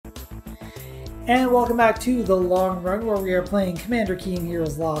And welcome back to The Long Run, where we are playing Commander Keen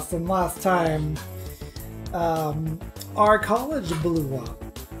Heroes Lost. And last time, our college blew up.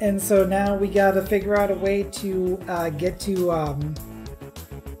 And so now we gotta figure out a way to get to,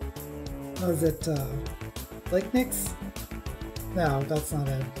 what is it, LiXx? No, that's not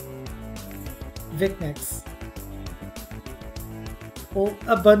it. ViqNiXx. Well,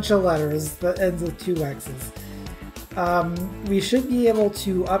 a bunch of letters that ends with 2 X's. We should be able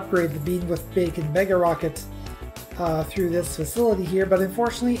to upgrade the Bean-with-Bacon Megarocket through this facility here, but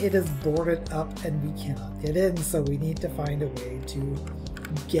unfortunately it is boarded up and we cannot get in, so we need to find a way to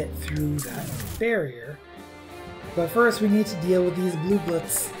get through that barrier. But first we need to deal with these blue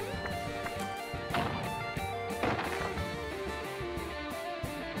blitz.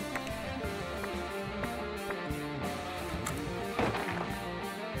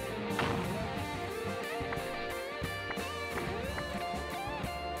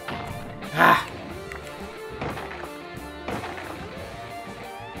 Ah!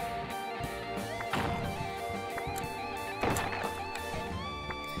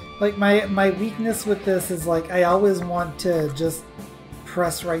 Like, my weakness with this is, like, I always want to just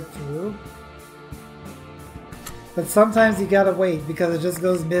press right through. But sometimes you gotta wait, because it just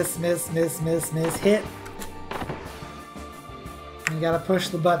goes miss, miss, miss, miss, miss, hit. And you gotta push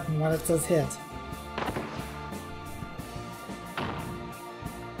the button when it says hit.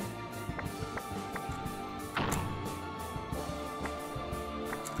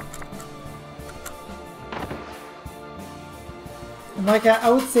 Like, I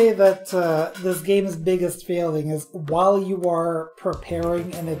would say that this game's biggest failing is while you are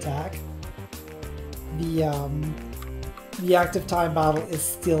preparing an attack, the active time battle is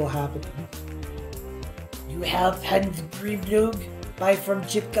still happening. You have Hand Prevlog, buy from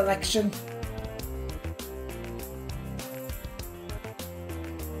Chip Collection.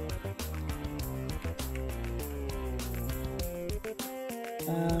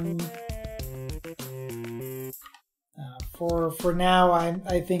 For now,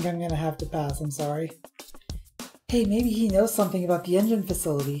 I think I'm gonna have to pass, I'm sorry. Hey, maybe he knows something about the engine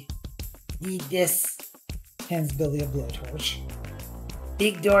facility. Need this. Hands Billy a blowtorch.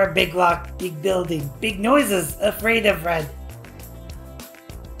 Big door, big lock, big building, big noises, afraid of red.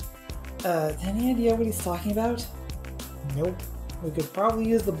 Any idea what he's talking about? Nope. We could probably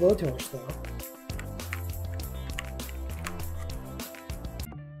use the blowtorch, though.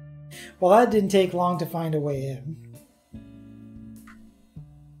 Well, that didn't take long to find a way in.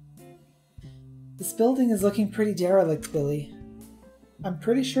 This building is looking pretty derelict, Billy. I'm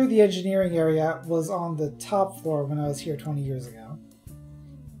pretty sure the engineering area was on the top floor when I was here 20 years ago.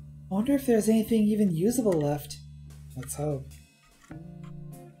 I wonder if there's anything even usable left. Let's hope.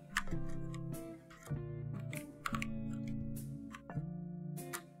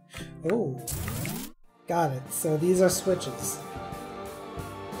 Oh, got it. So these are switches.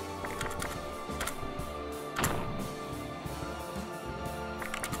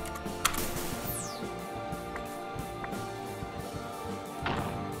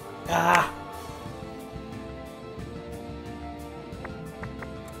 Ah!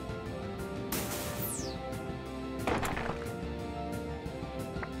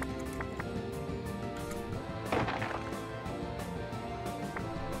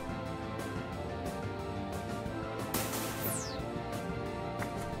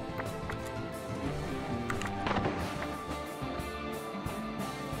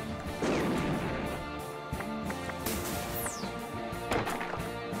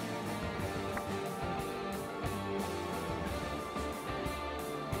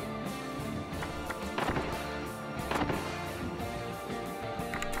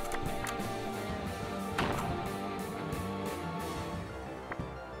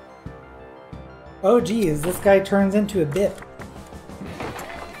 Oh geez, this guy turns into a bip.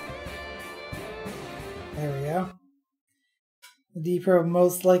 There we go. The D-Pro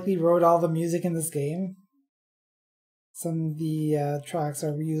most likely wrote all the music in this game. Some of the tracks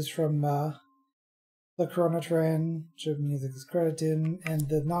are reused from the Chronotron, which music is credited, and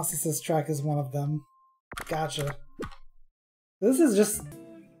the Narcissus track is one of them. Gotcha. This is just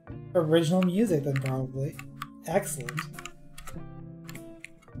original music then, probably. Excellent.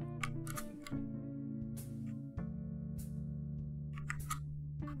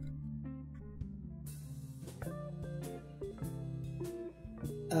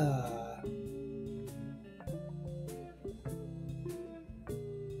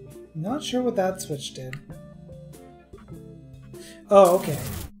 Not sure what that switch did. Oh, okay.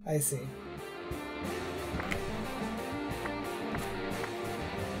 I see.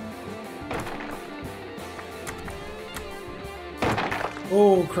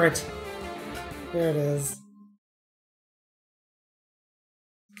 Oh, crit. There it is.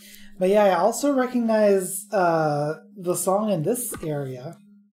 But yeah, I also recognize the song in this area.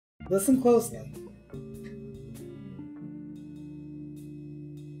 Listen closely.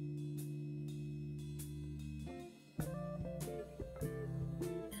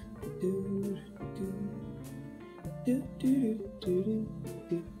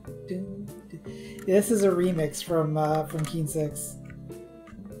 This is a remix from ViqNiXx.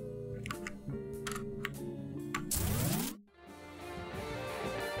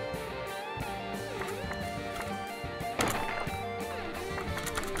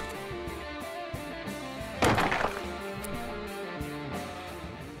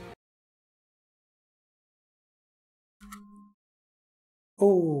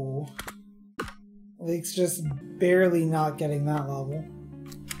 Oh, LiXx just barely not getting that level.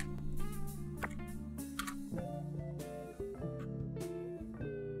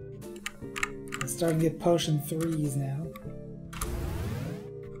 I'm starting to get potion 3s now.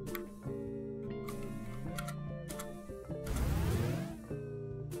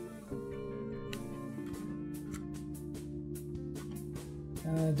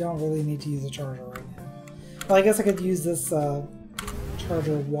 Don't really need to use a charger right now. Well, I guess I could use this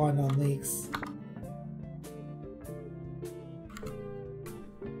charger 1 on LiXx.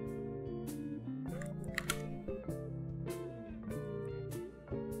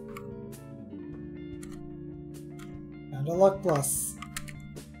 And a luck plus.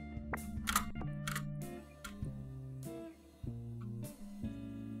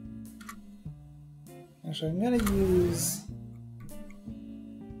 Actually, I'm gonna use...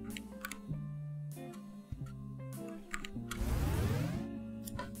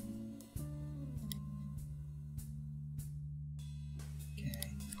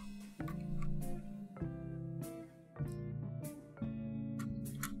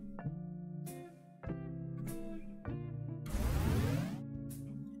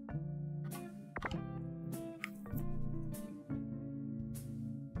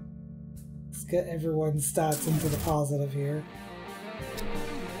 get everyone's stats into the positive here.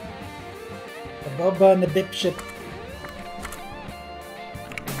 The Bubba and the Bip Ship.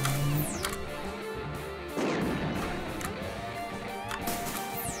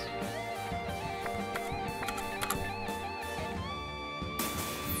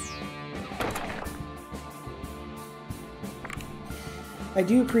 I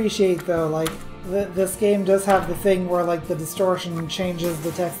do appreciate though, like, this game does have the thing where like the distortion changes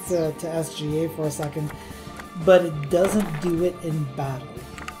the text to SGA for a second, but it doesn't do it in battle,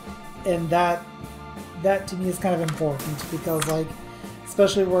 and that to me is kind of important because, like,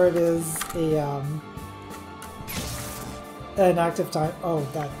 especially where it is a an active time. Oh,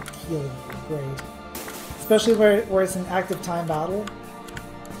 that healing, great! Especially where it's an active time battle.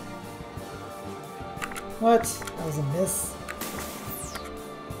 What? That was a miss.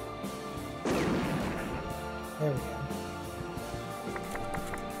 There we go.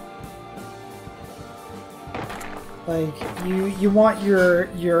 Like, you want your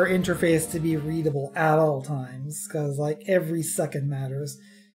interface to be readable at all times, because like every second matters.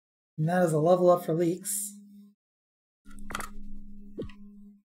 And that is a level up for LiXx.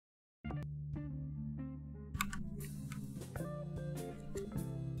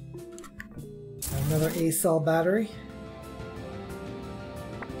 Another A-cell battery.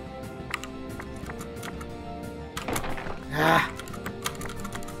 Ah!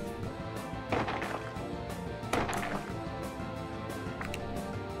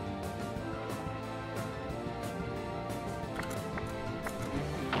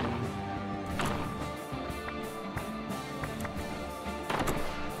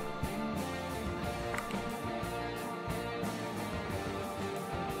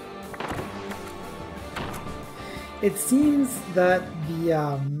 It seems that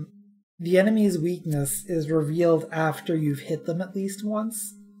the enemy's weakness is revealed after you've hit them at least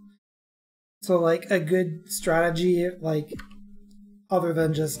once. So, like, a good strategy, like, other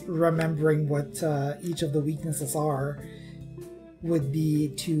than just remembering what each of the weaknesses are, would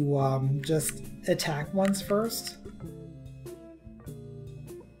be to just attack once first.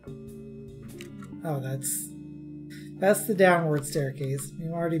 Oh, that's the downward staircase. We've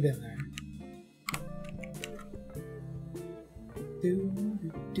already been there.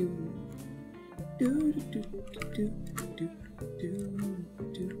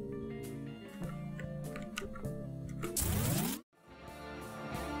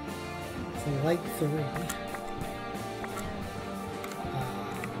 So like 3.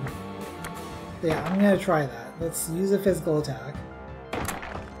 Yeah, I'm gonna try that. Let's use a physical attack.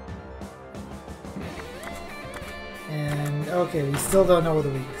 And okay, we still don't know what the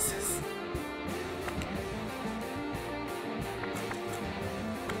weakness is.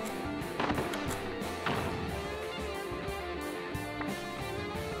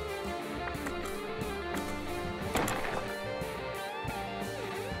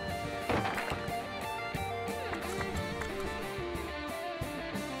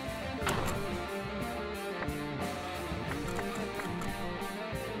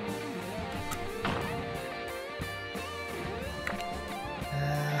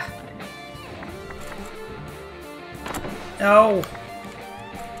 No!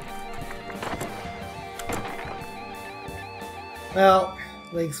 Well,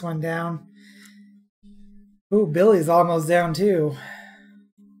 LiXx went down. Ooh, Billy's almost down too.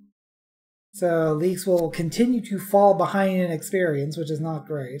 So LiXx will continue to fall behind in experience, which is not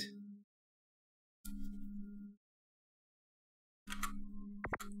great.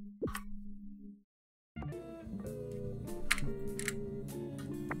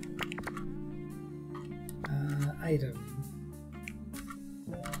 Item.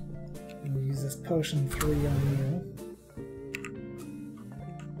 We'll use this potion 3 on you.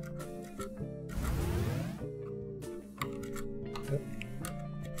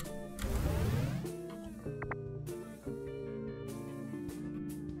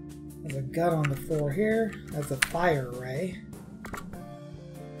 There's a gun on the floor here. That's a fire ray.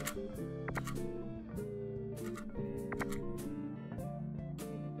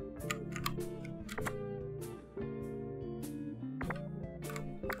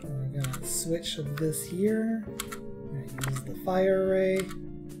 We're gonna switch this here. I'm gonna use the fire ray.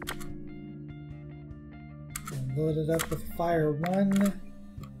 And load it up with fire 1.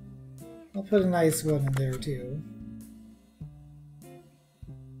 I'll put an ice one in there too.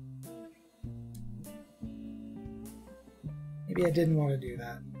 Maybe I didn't want to do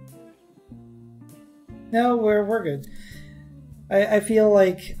that. No, we're good. I feel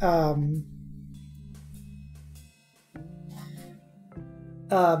like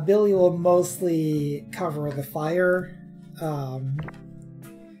Billy will mostly cover the fire.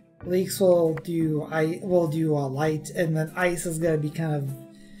 LiXx will do a light, and then ice is gonna be kind of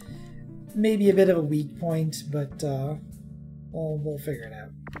maybe a bit of a weak point, but we'll figure it out.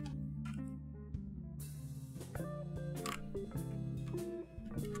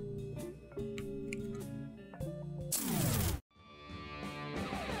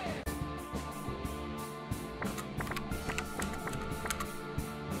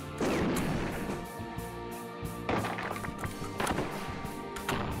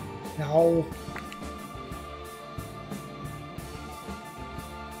 No.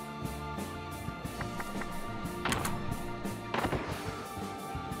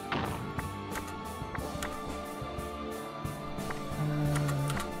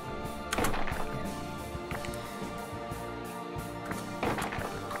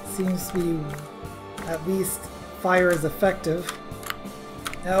 Seems to be at least fire is effective.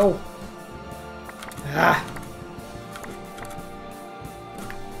 No. Ah.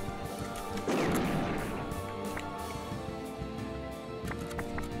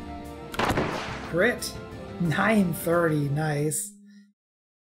 Crit. 930, nice.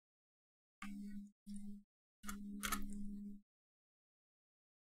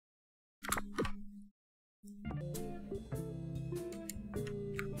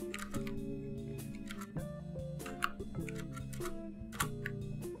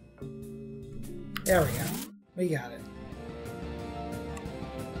 There we go. We got it.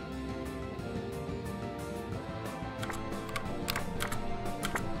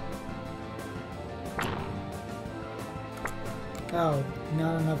 Oh,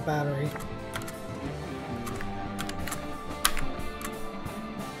 not enough battery.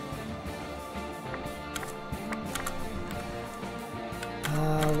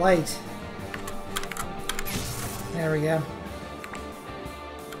 Light. There we go.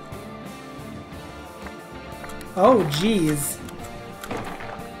 Oh, geez.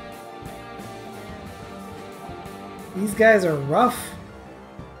 These guys are rough.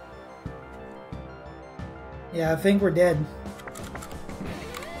 Yeah, I think we're dead.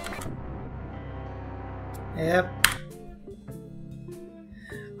 Yep.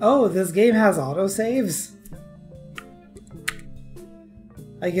 Oh, this game has autosaves?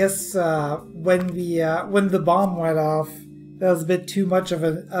 I guess when the bomb went off, that was a bit too much of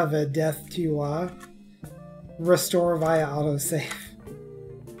a death to restore via autosave.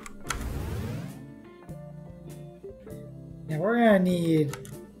 Yeah, we're gonna need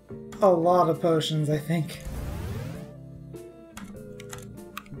a lot of potions, I think.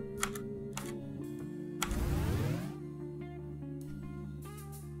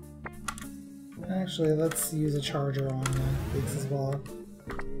 Actually, let's use a charger on LiXx as well.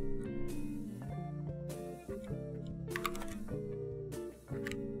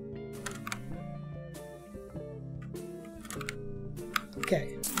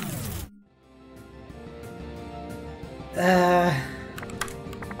 Okay.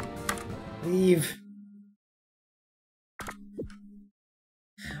 Leave.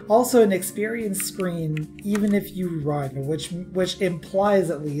 Also, an experience screen, even if you run, which implies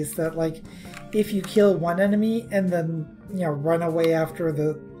at least that, like, if you kill one enemy and then, you know, run away after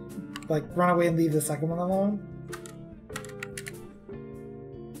the, like, run away and leave the second one alone,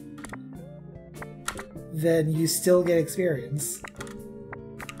 then you still get experience.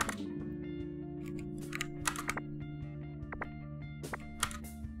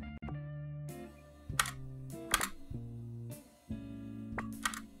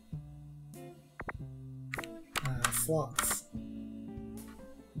 Slots.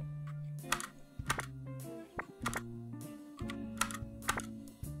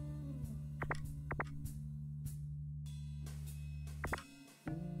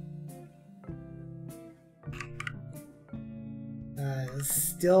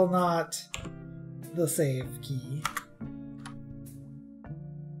 Still not the save key.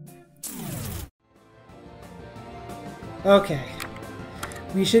 Okay.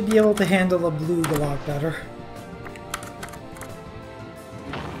 We should be able to handle a blue a lot better.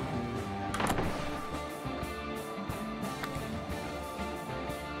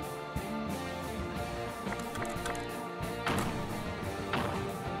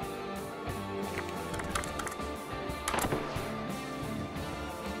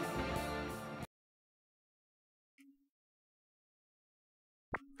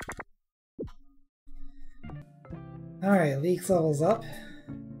 Alright, LiXx levels up.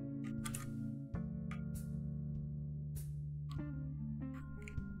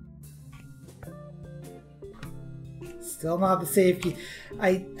 Still not the save key.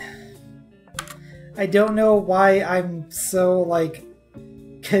 I don't know why I'm so, like,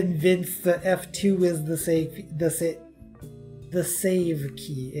 convinced that F2 is the save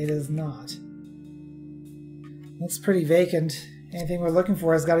key. It is not. Looks pretty vacant. Anything we're looking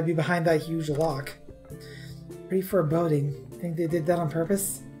for has got to be behind that huge lock. Pretty foreboding. Think they did that on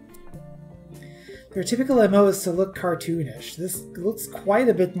purpose? Their typical MO is to look cartoonish. This looks quite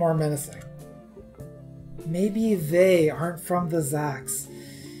a bit more menacing. Maybe they aren't from the Zax.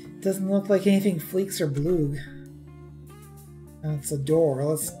 Doesn't look like anything Fleeks or Bloog. It's a door.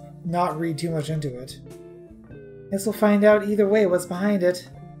 Let's not read too much into it. Guess we'll find out either way what's behind it.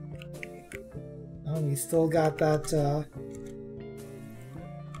 Oh, we still got that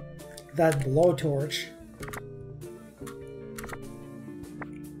that blowtorch.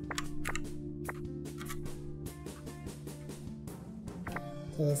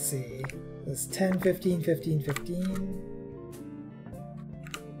 So let's see. There's 10, 15, 15, 15.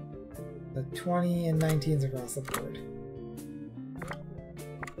 The 20 and 19s across the board.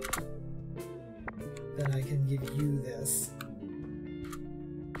 Then I can give you this.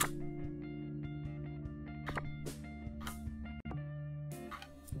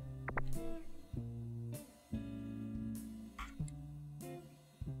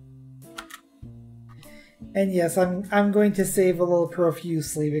 And yes, I'm going to save a little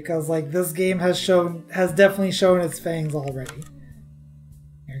profusely because, like, this game has definitely shown its fangs already.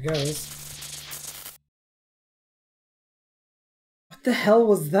 Here goes. What the hell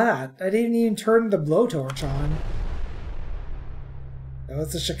was that? I didn't even turn the blowtorch on. Oh,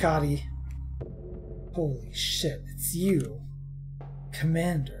 it's a Shikati. Holy shit, it's you.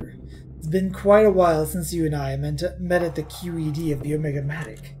 Commander. It's been quite a while since you and I met at the QED of the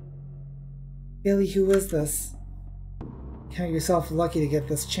Omega-matic. Billy, who is this? Count yourself lucky to get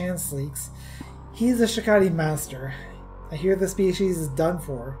this chance, LiXx. He's a Shikati master. I hear the species is done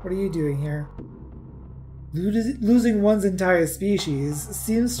for. What are you doing here? Losing one's entire species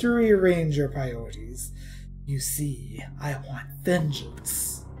seems to rearrange your priorities. You see, I want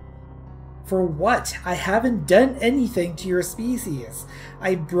vengeance. For what? I haven't done anything to your species.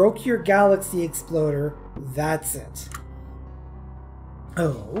 I broke your galaxy exploder. That's it.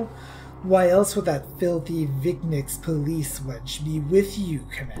 Oh? Why else would that filthy ViqNiXx police wench be with you,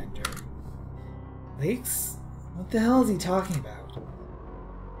 Commander? LiXx? What the hell is he talking about?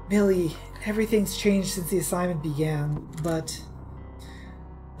 Billy, everything's changed since the assignment began, but...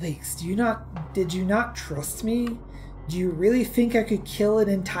 LiXx, did you not trust me? Do you really think I could kill an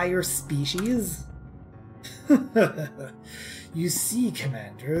entire species? You see,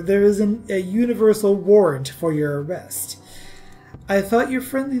 Commander, there is a universal warrant for your arrest. I thought your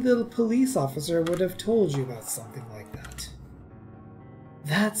friendly little police officer would have told you about something like that.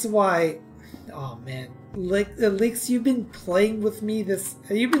 That's why... Oh man, LiXx, you've been playing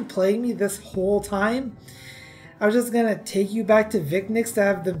me this whole time? I was just gonna take you back to ViqNiXx to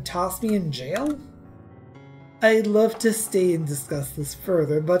have them toss me in jail? I'd love to stay and discuss this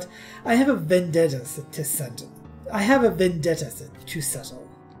further, but I have a vendetta to settle.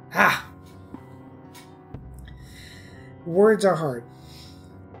 Ah! Words are hard.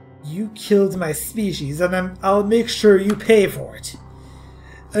 You killed my species, and I'll make sure you pay for it.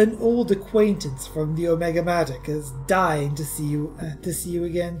 An old acquaintance from the Omega-matic is dying to see you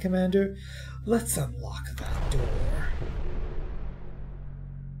again, Commander. Let's unlock that door.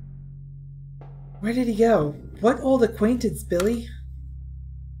 Where did he go? What old acquaintance, Billy?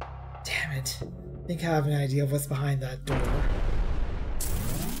 Damn it. I think I have an idea of what's behind that door.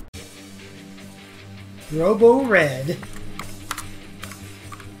 Robo Red.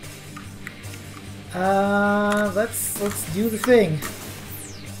 Let's do the thing.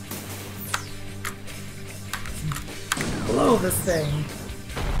 Blow this thing.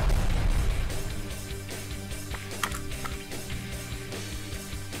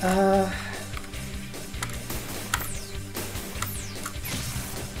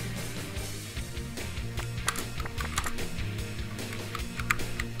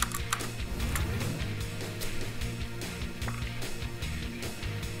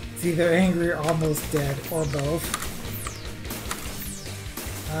 It's either angry or almost dead, or both.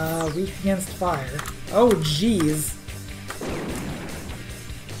 Weak against fire. Oh, jeez.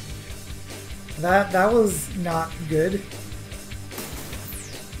 That was not good.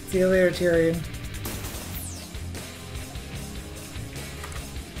 See you later, Tyrion.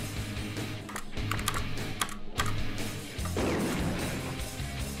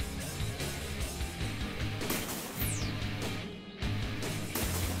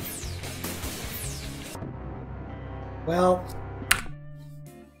 Well,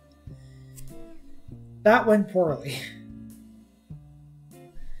 that went poorly.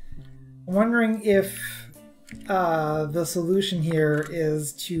 I'm wondering if the solution here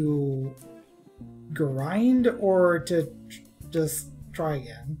is to grind or to just try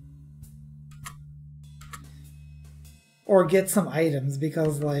again. Or get some items,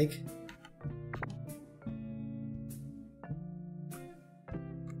 because, like...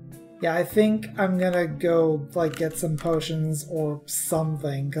 Yeah, I think I'm gonna go, like, get some potions or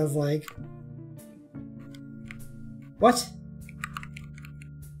something, because, like... What?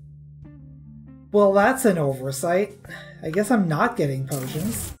 Well, that's an oversight. I guess I'm not getting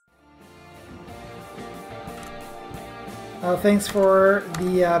potions. Thanks for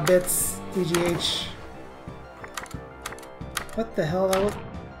the bits, TGH. What the hell? That was...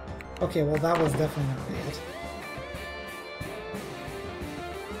 Okay, well, that was definitely not it.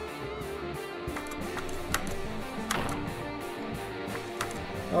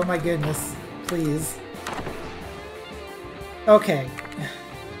 Oh my goodness, please. Okay.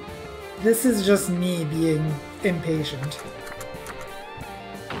 This is just me being impatient.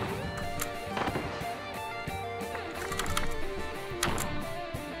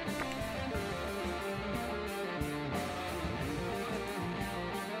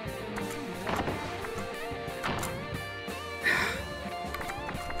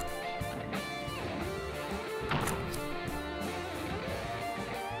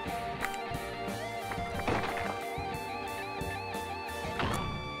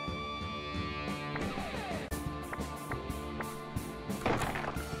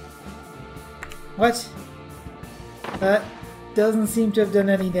 What? That doesn't seem to have done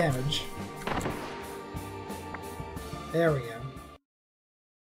any damage. There we go.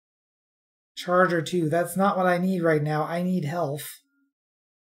 Charger 2. That's not what I need right now. I need health.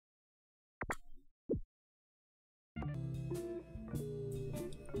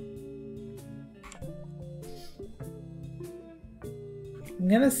 I'm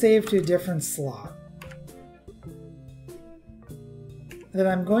gonna save to a different slot. Then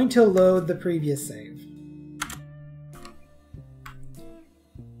I'm going to load the previous save.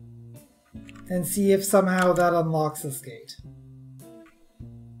 And see if somehow that unlocks this gate.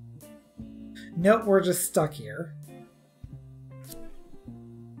 Nope, we're just stuck here.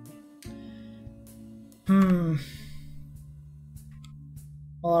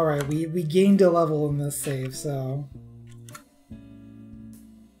 Alright, we gained a level in this save, so...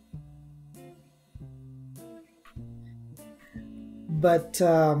 But,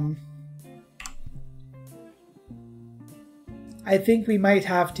 I think we might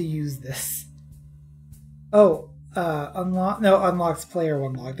have to use this. Oh, unlocks player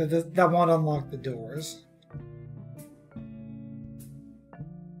unlocked. That won't unlock the doors.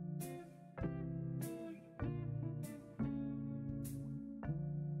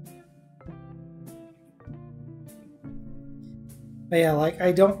 But yeah, like,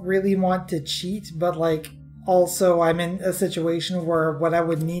 I don't really want to cheat, but, like, also I'm in a situation where what I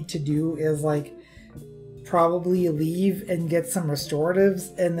would need to do is, like, probably leave and get some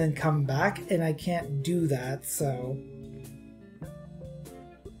restoratives and then come back, and I can't do that, so...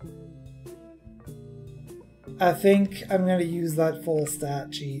 I think I'm gonna use that full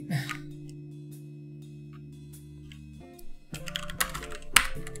stat cheat.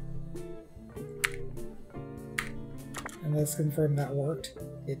 And let's confirm that worked.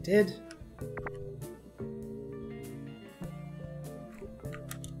 It did.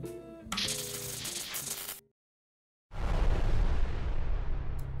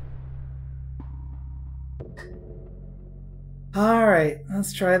 Alright,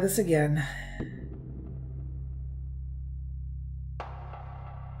 let's try this again.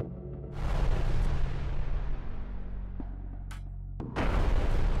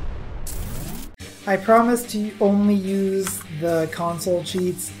 I promise to only use the console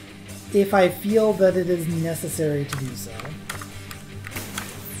cheats if I feel that it is necessary to do so.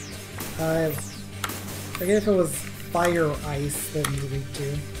 I forget if it was fire or ice that we weak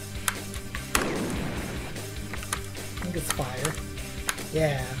to. I think it's fire.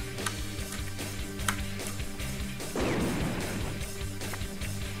 Yeah.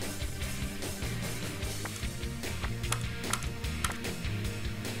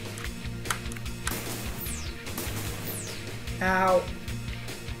 Ow.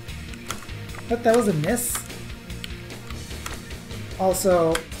 But that was a miss.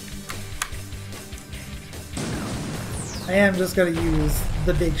 Also, I am just going to use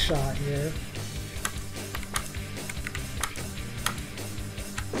the big shot here.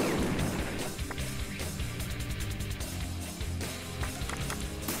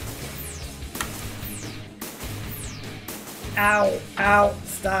 Ow! Ow!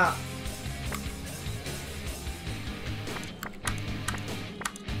 Stop!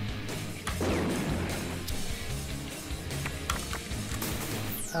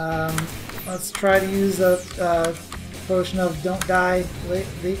 Let's try to use a potion of Don't Die,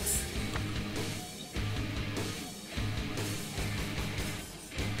 LiXx.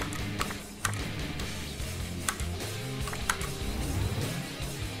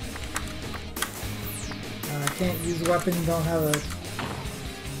 I can't use a weapon. Don't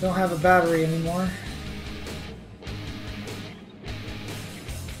have a battery anymore.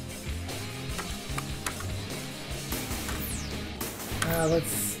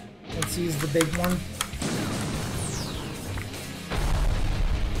 Let's use the big one.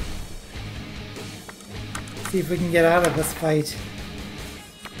 See if we can get out of this fight.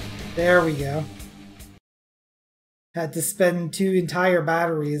 There we go. Had to spend 2 entire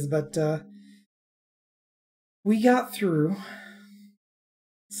batteries, but we got through.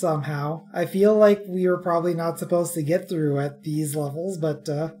 Somehow. I feel like we were probably not supposed to get through at these levels, but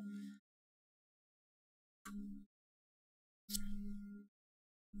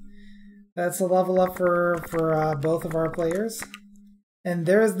that's a level up for both of our players. And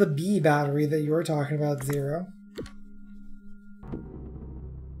there's the B battery that you were talking about, Zero.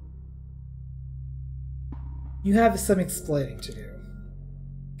 You have some explaining to do.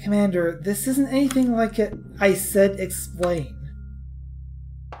 Commander, this isn't anything like it. I said explain.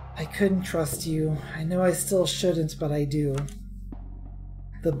 I couldn't trust you. I know I still shouldn't, but I do.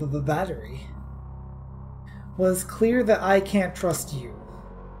 The battery. Was clear that I can't trust you.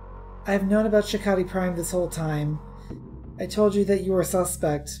 I've known about Shikati Prime this whole time. I told you that you were a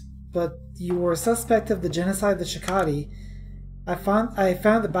suspect, but you were a suspect of the genocide of the Shikati. I found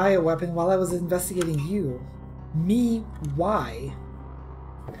the bioweapon while I was investigating you. Me? Why?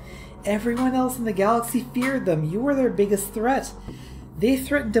 Everyone else in the galaxy feared them. You were their biggest threat. They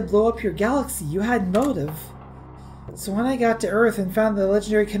threatened to blow up your galaxy. You had motive. So when I got to Earth and found the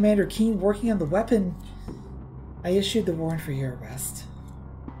legendary Commander Keen working on the weapon, I issued the warrant for your arrest.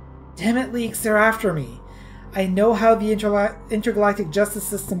 Damn it, LiXx, they're after me. I know how the intergalactic justice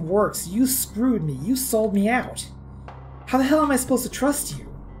system works. You screwed me. You sold me out. How the hell am I supposed to trust you?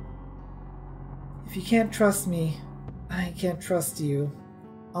 If you can't trust me, I can't trust you.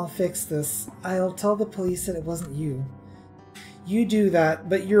 I'll fix this. I'll tell the police that it wasn't you. You do that,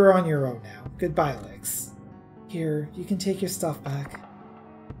 but you're on your own now. Goodbye, LiXx. Here, you can take your stuff back.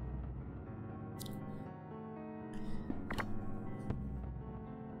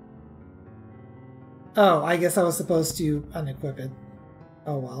 Oh, I guess I was supposed to unequip it.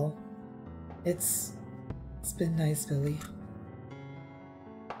 Oh well. It's been nice, Billy.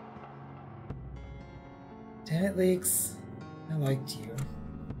 Damn it, LiXx. I liked you.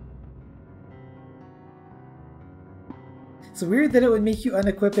 It's weird that it would make you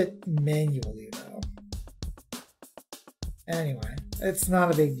unequip it manually, though. Anyway, it's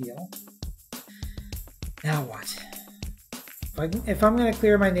not a big deal. Now what? If I'm going to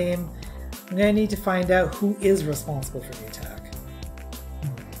clear my name, I'm going to need to find out who is responsible for the attack.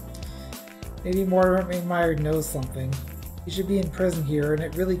 Maybe Mortimer Meyer knows something. He should be in prison here, and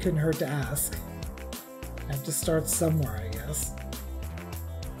it really couldn't hurt to ask. I have to start somewhere, I guess.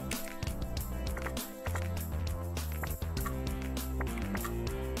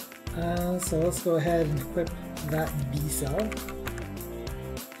 So let's go ahead and equip that B cell.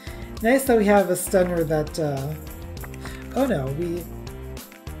 Nice that we have a stunner that, oh no,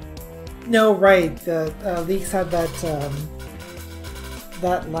 no, right, the LiXx had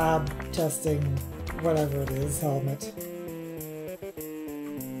that lab testing, whatever it is, helmet.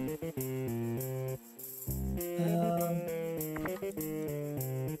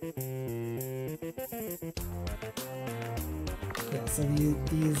 so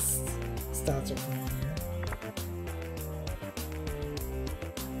these stats are fine here.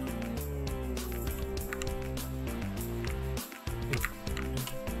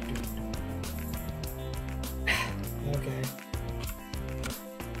 Okay.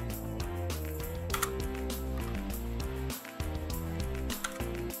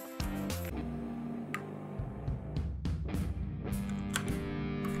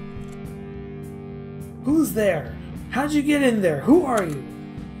 Who's there? How'd you get in there? Who are you?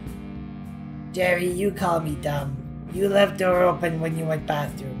 Jerry, you call me dumb. You left door open when you went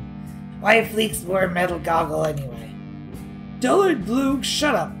bathroom. Why ViqNiXx wore a metal goggle anyway? Dullard Blue,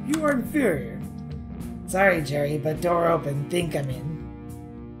 shut up. You are inferior. Sorry, Jerry, but door open. Think I'm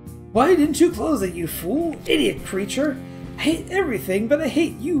in. Why didn't you close it, you fool? Idiot creature. I hate everything, but I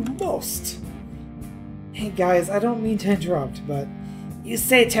hate you most. Hey guys, I don't mean to interrupt, but... You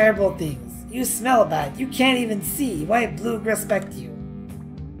say terrible things. You smell bad. You can't even see. Why Blue respect you?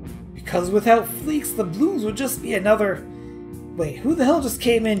 Because without ViqNiXx, the Blues would just be another... Wait, who the hell just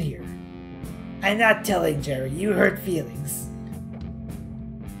came in here? I'm not telling, Jerry. You hurt feelings.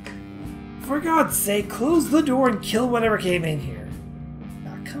 For God's sake, close the door and kill whatever came in here.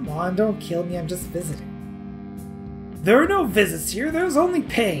 Now, come on, don't kill me. I'm just visiting. There are no visits here. There's only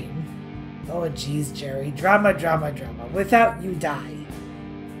pain. Oh, jeez, Jerry. Drama, drama, drama. Without you die.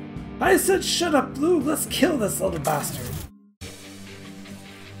 I said shut up, Blue. Let's kill this little bastard.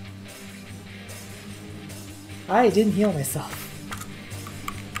 I didn't heal myself.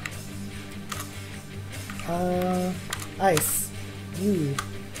 Ice. You.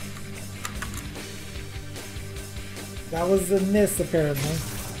 That was a miss, apparently.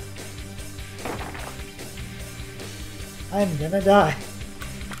 I'm gonna die.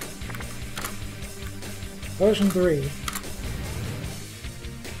 Potion 3.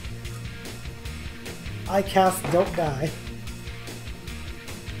 I cast Don't Die.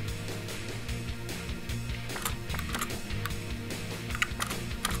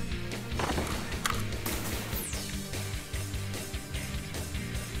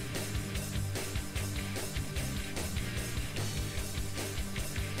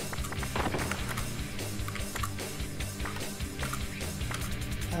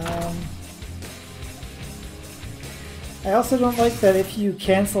 I also don't like that if you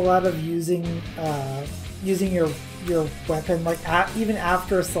cancel out of using using your weapon, like even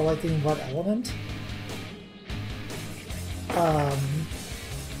after selecting what element,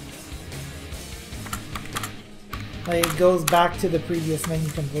 like it goes back to the previous menu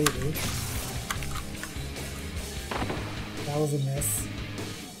completely. That was a miss.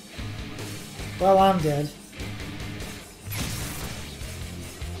 Well, I'm dead.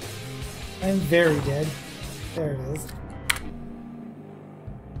 I'm very dead. There it is.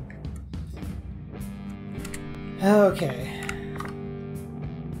 Okay.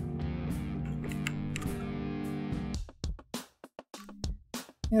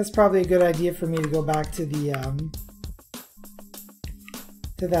 It's probably a good idea for me to go back to the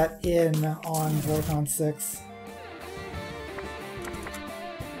to that inn on Vorcon 6.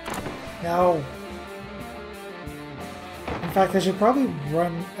 No. In fact, I should probably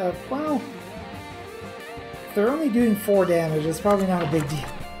run. Well, if they're only doing 4 damage, it's probably not a big deal.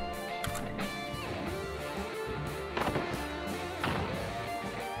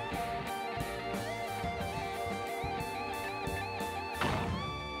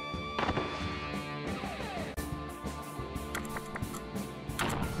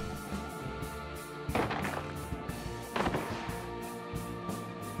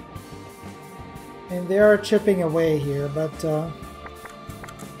 And they are chipping away here, but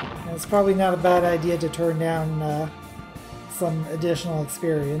it's probably not a bad idea to turn down some additional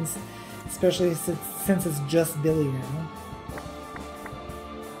experience, especially since it's just Billy now.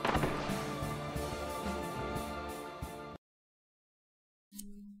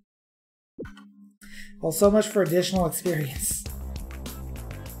 Well, so much for additional experience.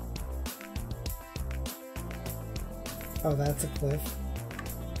 Oh, that's a cliff.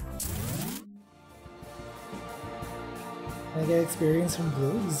 I get experience from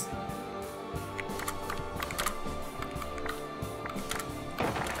Blues.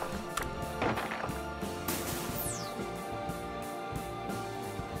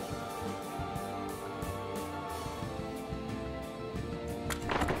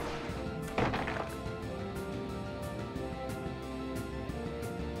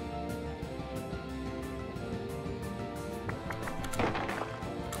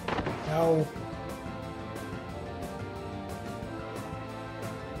 No.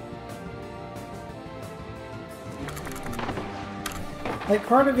 Like,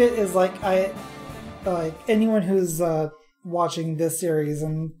 part of it is like anyone who's watching this series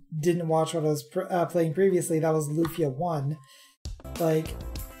and didn't watch what I was playing previously, that was Lufia 1. Like,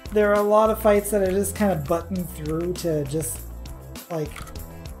 there are a lot of fights that I just kind of button through to just, like,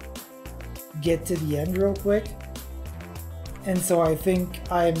 get to the end real quick. And so I think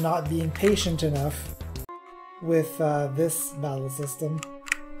I'm not being patient enough with this battle system.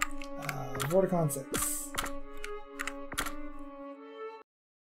 Vorticon 6.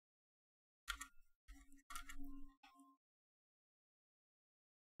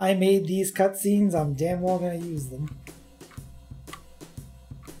 I made these cutscenes, I'm damn well gonna use them.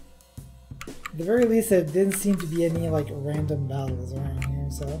 At the very least, there didn't seem to be any like random battles around here,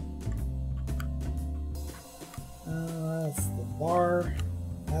 so. That's the bar,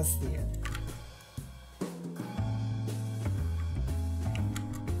 that's the end.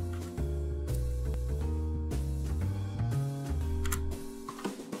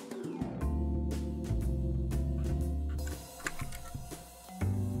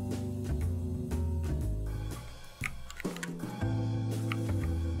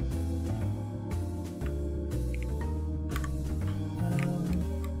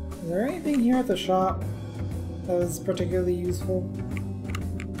 Is there anything here at the shop that was particularly useful?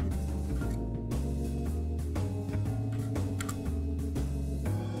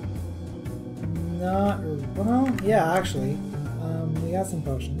 Not, well, yeah, actually. We got some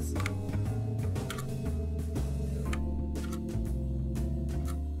potions.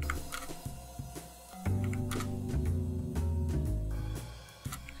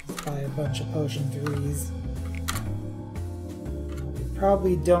 Let's buy a bunch of potion 3s.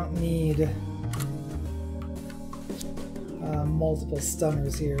 Probably don't need multiple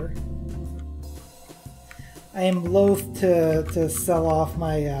stunners here. I am loath to sell off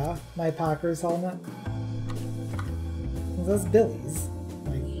my my Packer's helmet. That's Billy's.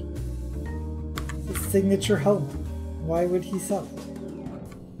 Like, it's a signature helmet. Why would he sell it?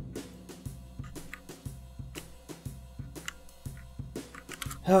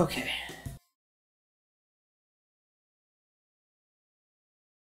 Okay.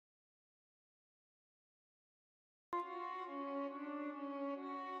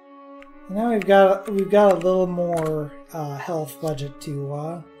 Now we've got a little more health budget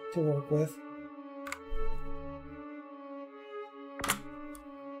to work with.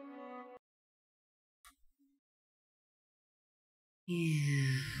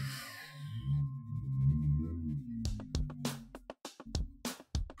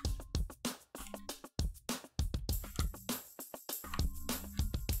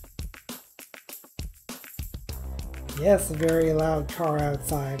 Yes, a very loud car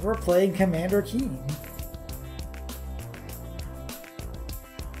outside. We're playing Commander Keen.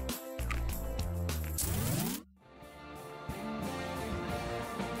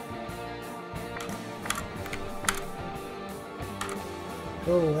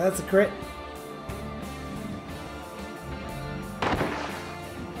 Oh, that's a crit.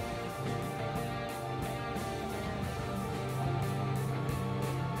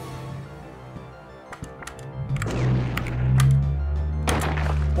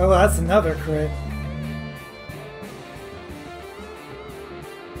 Oh, that's another crit.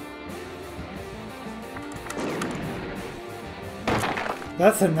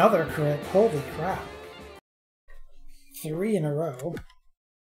 That's another crit. Holy crap. 3 in a row.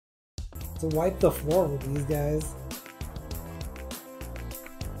 To wipe the floor with these guys.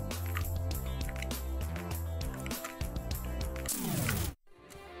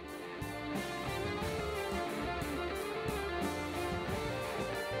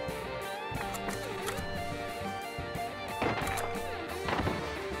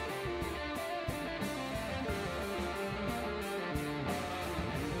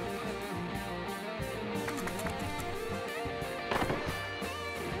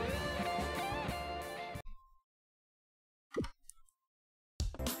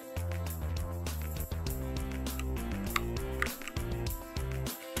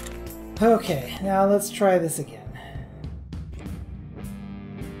 Okay, now let's try this again.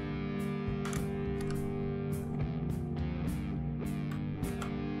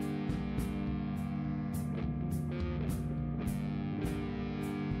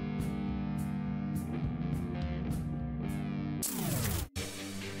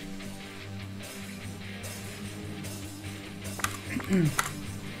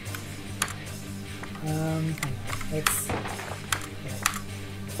 Let's...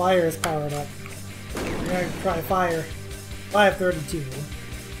 Fire is powered up. We're gonna try fire. 532.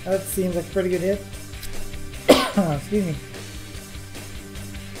 That seems like a pretty good hit. Excuse me.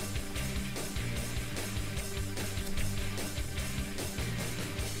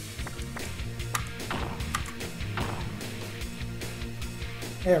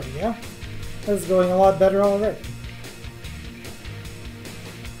 There we go. This is going a lot better already.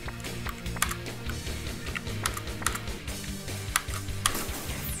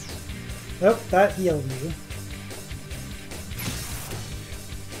 Nope, that healed you.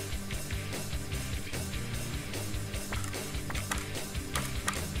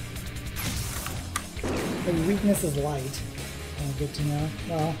 Your weakness is light. Oh, good to know.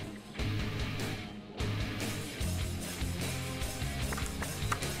 Well.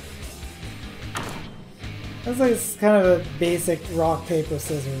 Looks like it's kind of a basic rock, paper,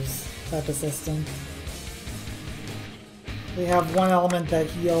 scissors type of system. We have one element that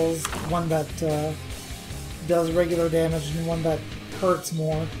heals, one that does regular damage, and one that hurts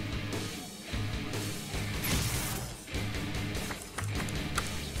more.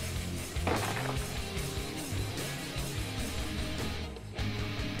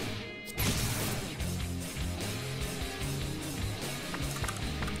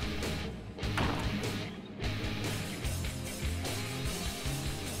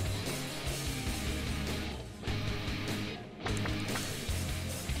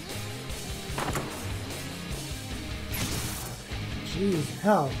 Jeez,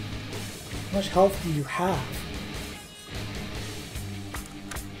 how much health do you have?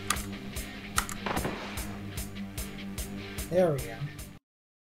 There we go.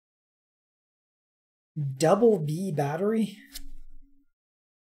 Double B battery? Is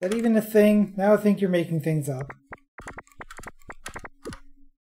that even a thing? Now I think you're making things up.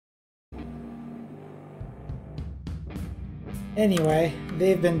 Anyway,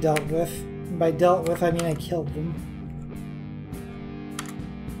 they've been dealt with. And by dealt with, I mean I killed them.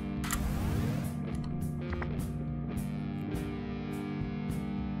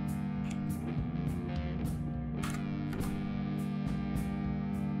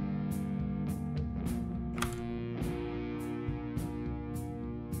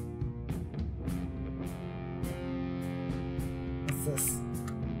 This.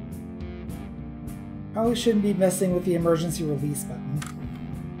 Probably shouldn't be messing with the emergency release button.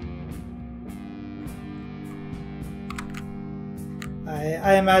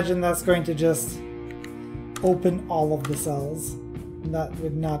 I imagine that's going to just open all of the cells. That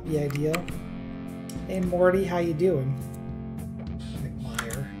would not be ideal. Hey Morty, how you doing?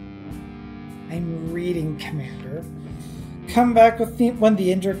 McMire. I'm reading, Commander. Come back with the, when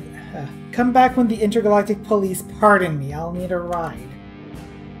the intergalactic police pardon me. I'll need a ride.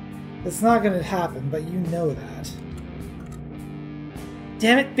 It's not going to happen, but you know that.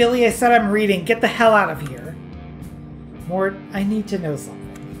 Damn it, Billy, I said I'm reading. Get the hell out of here. Mort, I need to know something.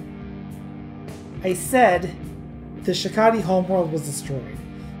 I said the Shikati homeworld was destroyed.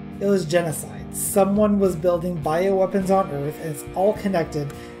 It was genocide. Someone was building bioweapons on Earth, and it's all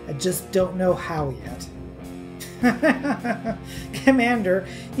connected. I just don't know how yet. Commander,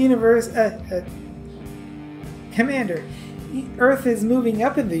 Commander, Earth is moving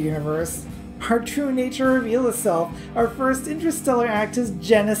up in the universe. Our true nature revealed itself. Our first interstellar act is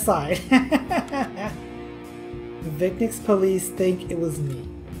genocide. The ViqNiXx police think it was me.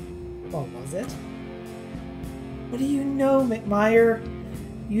 Well, was it? What do you know, McMire?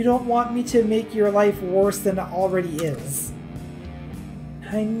 You don't want me to make your life worse than it already is.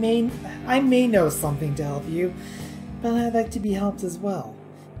 I may know something to help you, but I'd like to be helped as well.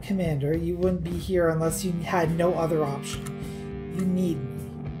 Commander, you wouldn't be here unless you had no other option. You need me.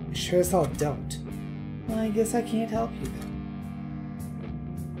 I sure as hell don't. Well, I guess I can't help you then.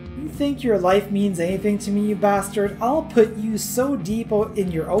 You think your life means anything to me, you bastard? I'll put you so deep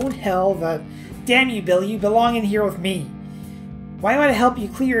in your own hell that... Damn you, Billy, you belong in here with me. Why would I help you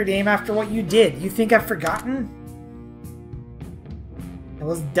clear your name after what you did? You think I've forgotten? It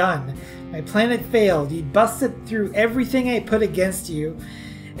was done. My plan had failed. You busted through everything I put against you,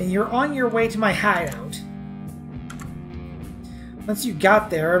 and you're on your way to my hideout. Once you got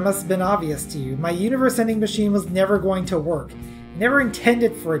there, it must have been obvious to you. My universe-ending machine was never going to work. I never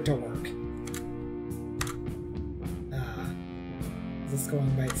intended for it to work. Is this going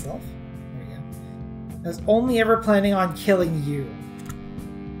by itself? There we go. I was only ever planning on killing you.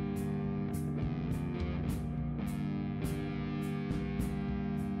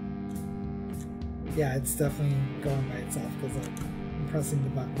 Yeah, it's definitely going by itself because I'm pressing the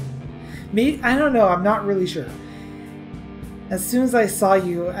button. I don't know, I'm not really sure. As soon as I saw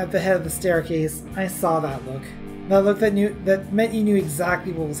you at the head of the staircase, I saw that look. That look that meant you knew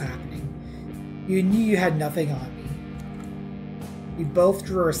exactly what was happening. You knew you had nothing on me. We both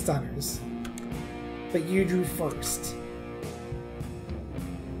drew our stunners. But you drew first.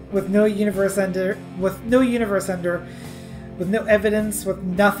 With no universe ender, With no evidence, with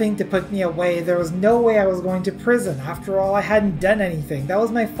nothing to put me away, there was no way I was going to prison. After all, I hadn't done anything. That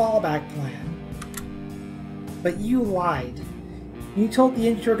was my fallback plan. But you lied. You told the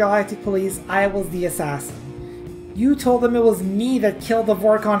Intergalactic Police I was the assassin. You told them it was me that killed the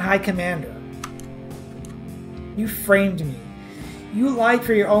Vorkon High Commander. You framed me. You lied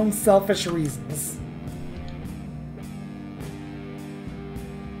for your own selfish reasons.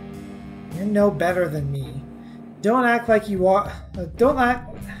 You're no better than me. Don't act like you are. Don't act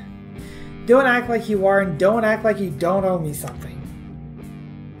like you are, and don't act like you don't owe me something.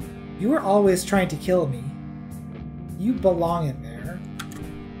 You were always trying to kill me. You belong in there.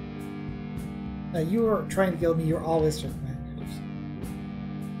 No, you were trying to kill me. You were always trying to.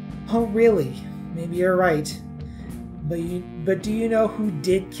 Oh, really? Maybe you're right. But do you know who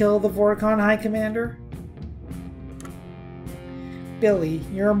did kill the Vorkon High Commander? Billy,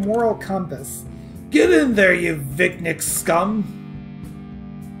 you're a moral compass. Get in there, you ViqNiXx scum!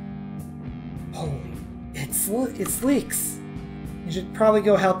 Holy, it's LiXx. You should probably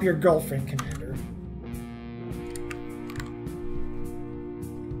go help your girlfriend, Commander.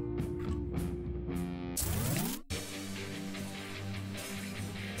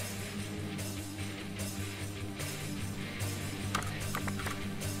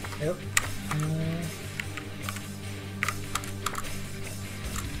 Yep.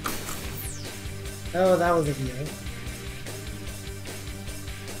 Oh, that was a deal.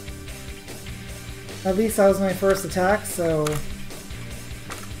 At least that was my first attack, so... There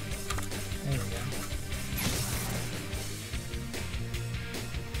we go.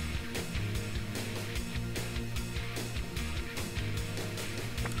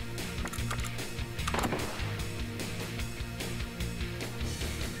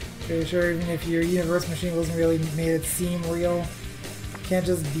 Pretty sure even if your universe machine wasn't really made it seem real. Can't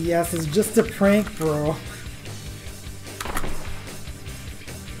just BS, it's just a prank, bro.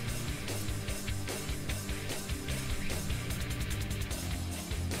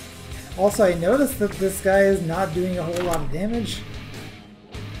 Also, I noticed that this guy is not doing a whole lot of damage.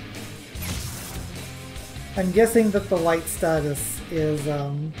 I'm guessing that the light status is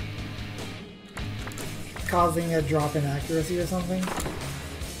causing a drop in accuracy or something.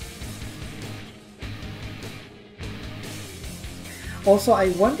 Also, I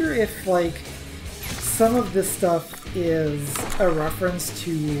wonder if, like, some of this stuff is a reference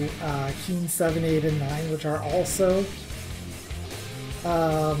to Keen 7, 8, and 9, which are also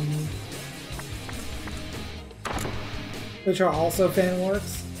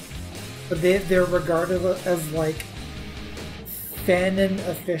fanworks, but they're regarded as, like, fanon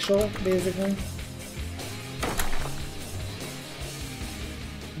official, basically.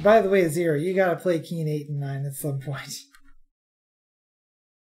 By the way, Zero, you gotta play Keen 8 and 9 at some point.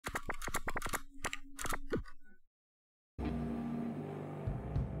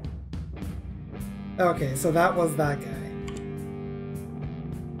 Okay, so that was that guy.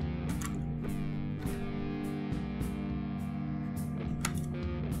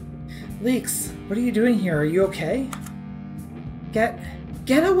 LiXx, what are you doing here? Are you okay? Get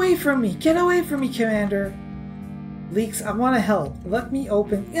away from me! Get away from me, Commander! LiXx, I want to help. Let me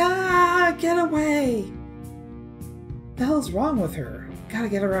open. Ah! Get away! What the hell's wrong with her? Gotta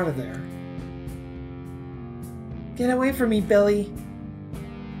get her out of there. Get away from me, Billy!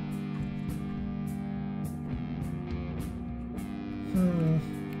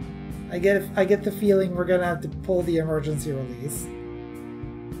 I get the feeling we're gonna have to pull the emergency release.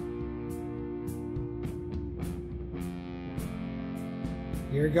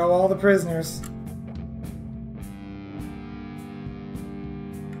 Here go all the prisoners.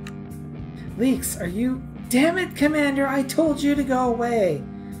 LiXx, are you... Damn it, Commander! I told you to go away!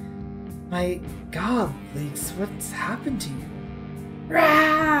 My God, LiXx, what's happened to you?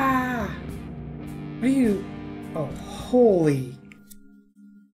 Rah! What are you... Oh, holy...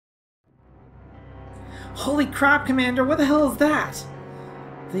 Holy crap, Commander! What the hell is that?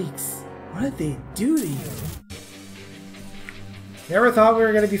 LiXx, what did they do to you? Never thought we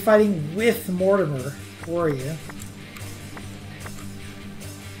were going to be fighting with Mortimer, were you?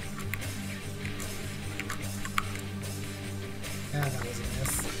 Ah, that was a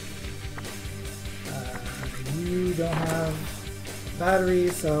miss. You don't have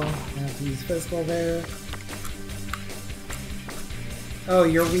batteries, so I have to use physical there. Oh,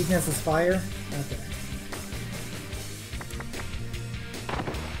 your weakness is fire? Okay.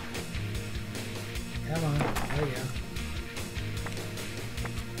 Come on, there we go.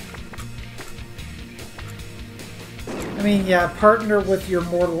 I mean, yeah, partner with your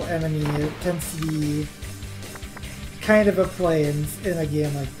mortal enemy. It tends to be kind of a play in a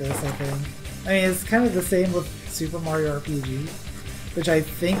game like this, I think. I mean, it's kind of the same with Super Mario RPG, which I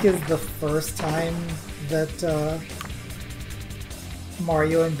think is the first time that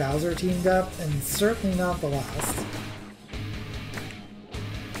Mario and Bowser teamed up, and certainly not the last.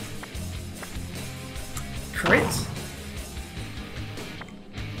 Crit!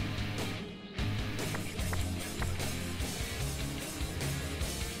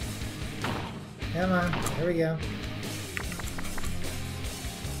 Come on, there we go.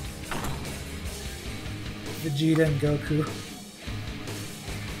 Vegeta and Goku.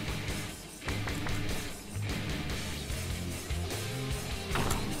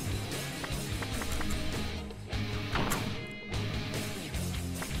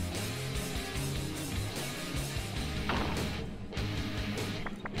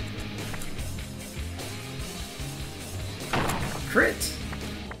 Crit!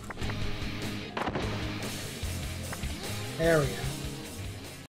 There we go.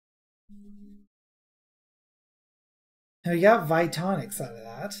 And we got ViqNiXx out of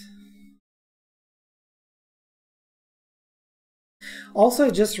that. Also, I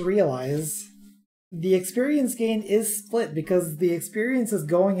just realized the experience gain is split because the experience is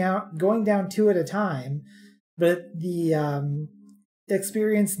going down 2 at a time, but the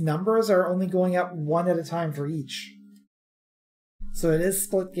experience numbers are only going up 1 at a time for each. So it is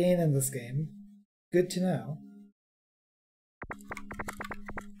split gain in this game. Good to know.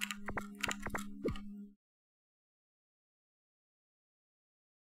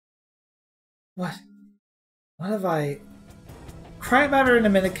 What? What have I... Cry about it in a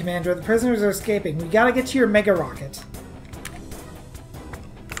minute, Commander. The prisoners are escaping. We gotta get to your Megarocket.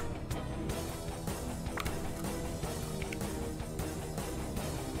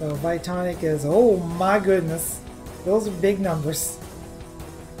 So ViqNiXx is... Oh my goodness. Those are big numbers.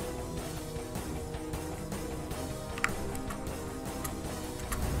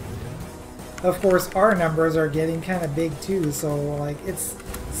 Of course, our numbers are getting kind of big too, so like it's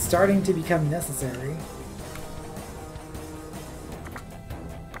starting to become necessary.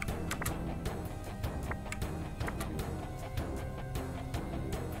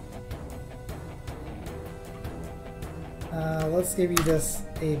 Let's give you this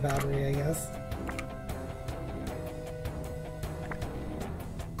A battery, I guess.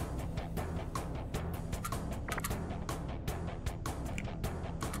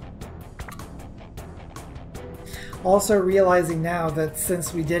 Also realizing now that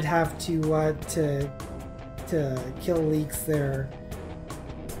since we did have to kill LiXx there,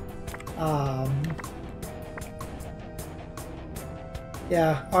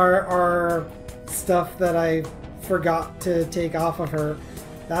 yeah, our stuff that I forgot to take off of her,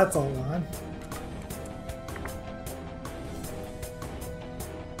 that's all gone.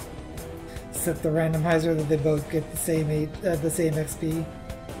 Set the randomizer that they both get the same XP.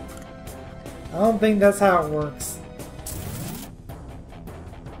 I don't think that's how it works.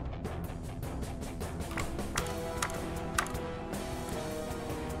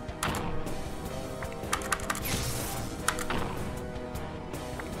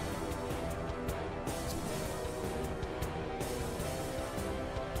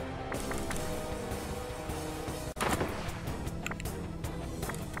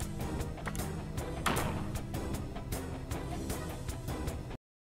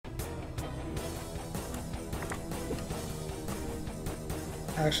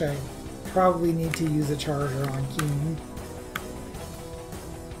 Actually, I probably need to use a charger on Keen.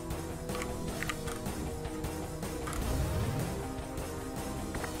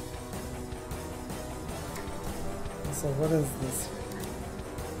 So what is this?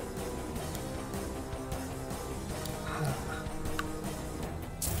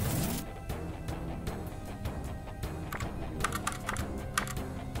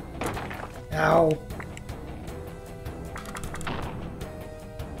 Ow.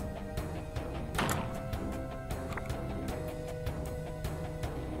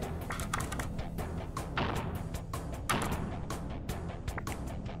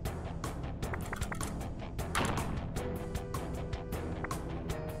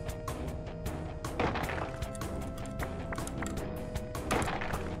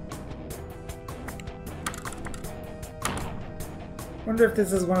 Wonder if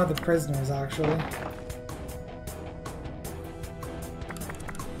this is one of the prisoners, actually.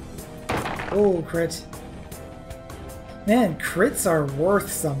 Oh, crit. Man, crits are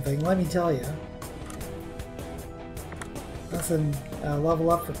worth something, let me tell you. That's a level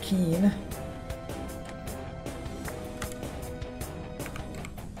up for Keen.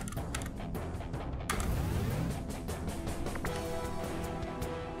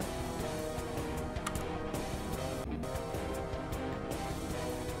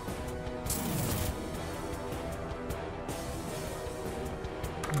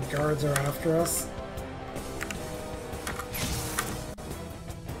 guards are after us.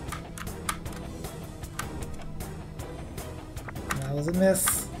 That was a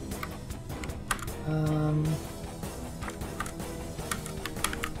miss.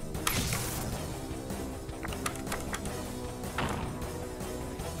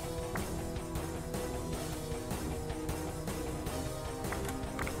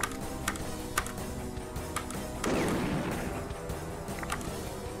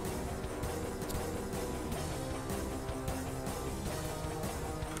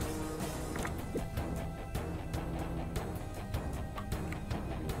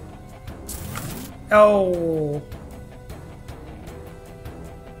 Oh.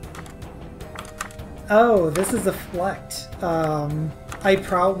 Oh, this is a flect. I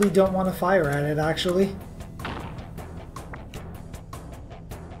probably don't want to fire at it, actually.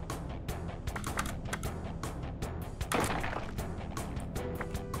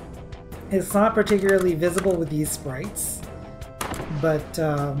 It's not particularly visible with these sprites, but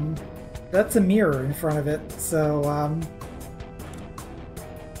that's a mirror in front of it, so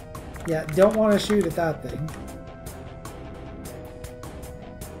yeah, don't want to shoot at that thing.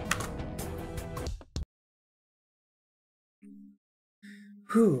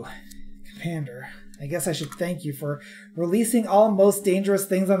 Whew, Commander, I guess I should thank you for releasing all most dangerous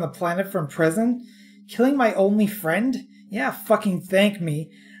things on the planet from prison? Killing my only friend? Yeah, fucking thank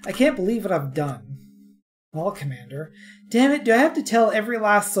me. I can't believe what I've done. Well, Commander, damn it, do I have to tell every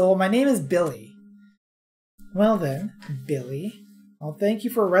last soul my name is Billy? Well then, Billy, I'll thank you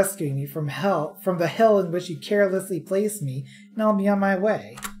for rescuing me from the hell in which you carelessly placed me, and I'll be on my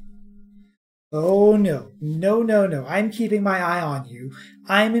way. Oh no, no, I'm keeping my eye on you.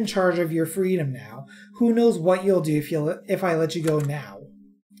 I'm in charge of your freedom now. Who knows what you'll do if I let you go now?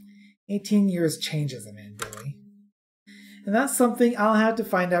 18 years changes a man, Billy. And that's something I'll have to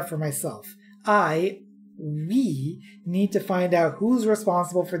find out for myself. We need to find out who's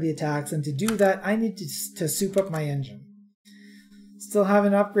responsible for the attacks, and to do that, I need to soup up my engine. Still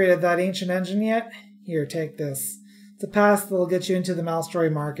haven't upgraded that ancient engine yet? Here, take this. It's a pass that'll get you into the Malstroy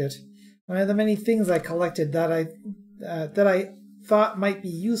market. One of the many things I collected that I thought might be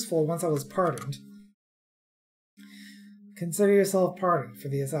useful once I was pardoned. Consider yourself pardoned for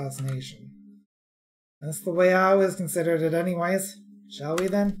the assassination. That's the way I always considered it anyways. Shall we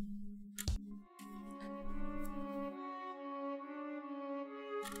then?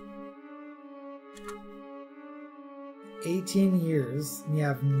 "18 years, and you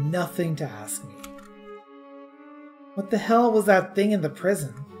have nothing to ask me. What the hell was that thing in the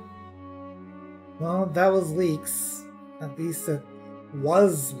prison?" Well, that was LiXx. At least it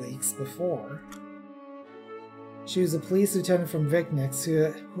was LiXx before. She was a police lieutenant from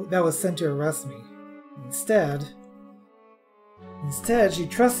ViqNiXx that was sent to arrest me. Instead, she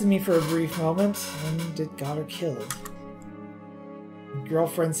trusted me for a brief moment, and it got her killed. Your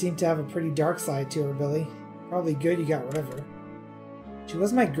girlfriend seemed to have a pretty dark side to her, Billy. Probably good you got rid of her. She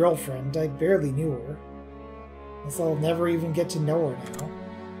was my girlfriend. I barely knew her. Guess I'll never even get to know her now.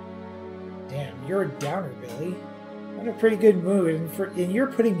 Damn, you're a downer, Billy. I'm in a pretty good mood, and you're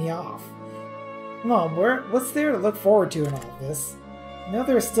putting me off. Come on, what's there to look forward to in all of this? I know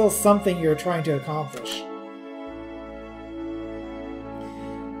there's still something you're trying to accomplish.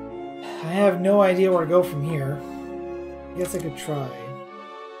 I have no idea where to go from here. I guess I could try.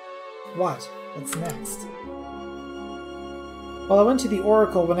 What? What's next? Well, I went to the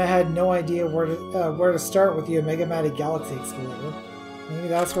Oracle when I had no idea where to start with the Omega-matic Galaxy Explorer. Maybe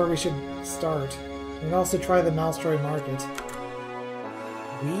that's where we should start. And also try the Malstroy market.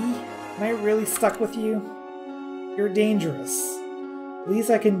 Am I really stuck with you? You're dangerous. The least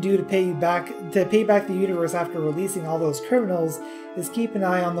I can do to pay back the universe after releasing all those criminals is keep an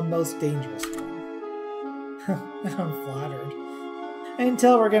eye on the most dangerous one. I'm flattered. I can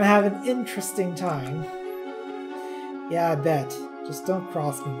tell we're gonna have an interesting time. Yeah, I bet. Just don't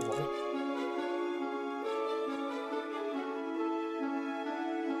cross me more.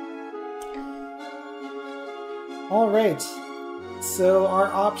 Alright. So our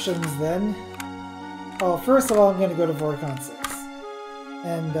options then. Well, first of all, I'm gonna go to Vorticon 6.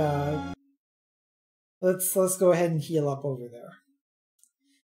 And let's go ahead and heal up over there.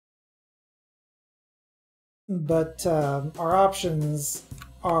 But our options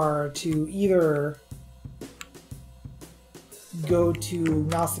are to either go to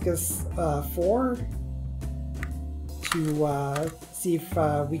Gnosticus 4 to see if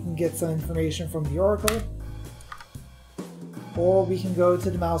we can get some information from the Oracle, or we can go to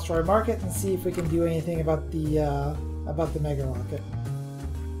the Malstroy market and see if we can do anything about the Megarocket.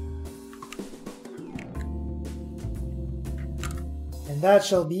 And And that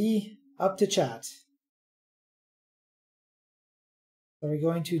shall be up to chat. Are we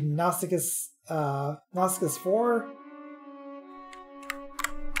going to Gnosticus 4?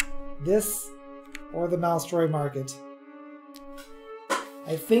 This or the Malstroy Market?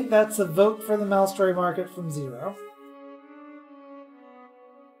 I think that's a vote for the Malstroy Market from Zero.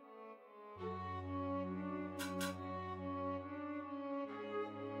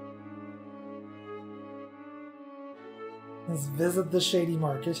 Let's visit the Shady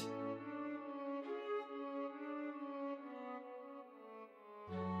Market.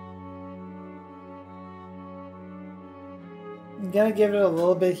 I'm gonna give it a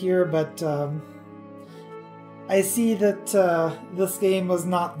little bit here, but I see that this game was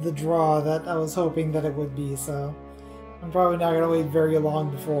not the draw that I was hoping that it would be, so I'm probably not gonna wait very long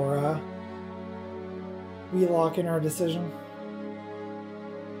before we lock in our decision.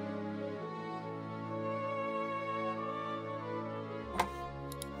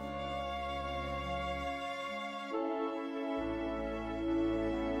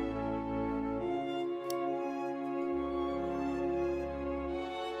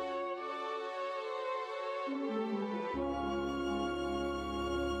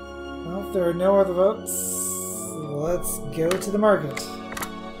 Well, if there are no other votes, let's go to the market.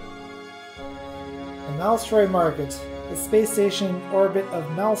 The Malstroy Market, the space station in orbit of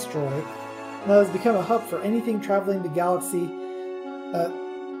Malstroy, now has become a hub for anything traveling the galaxy. Okay,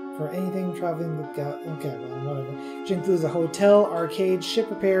 well, whatever. Which includes a hotel, arcade, ship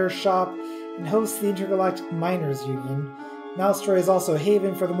repair, shop, and hosts the Intergalactic Miners Union. Malstroy is also a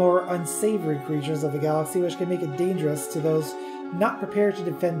haven for the more unsavory creatures of the galaxy, which can make it dangerous to those not prepared to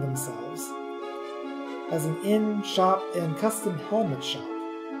defend themselves. As an inn, shop, and custom helmet shop.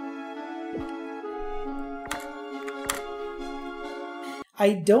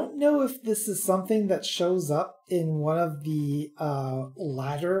 I don't know if this is something that shows up in one of the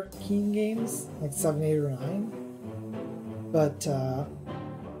latter Keen games, like 7, 8, or 9, but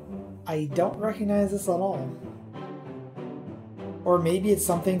I don't recognize this at all. Or maybe it's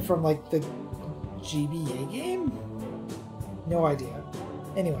something from like the GBA game? No idea.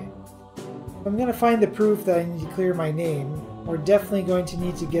 Anyway, if I'm going to find the proof that I need to clear my name, we're definitely going to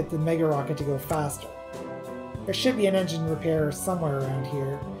need to get the Megarocket to go faster. There should be an engine repair somewhere around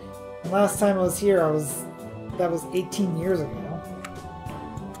here. And last time I was here, that was 18 years ago.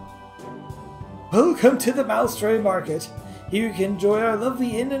 Welcome to the Malstroy Market. Here you can enjoy our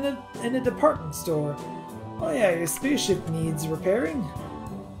lovely inn and a department store. Oh yeah, your spaceship needs repairing.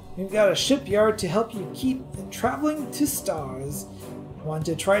 We've got a shipyard to help you keep traveling to stars. Want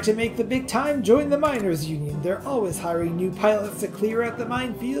to try to make the big time? Join the Miners Union. They're always hiring new pilots to clear out the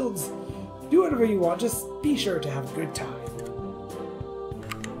minefields. Do whatever you want, just be sure to have a good time.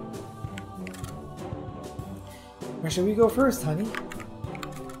 Where should we go first, honey?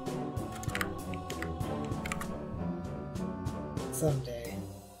 Someday.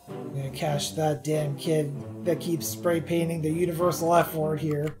 I'm gonna catch that damn kid that keeps spray painting the universal F word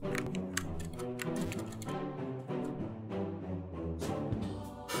here.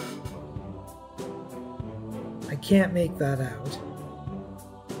 I can't make that out.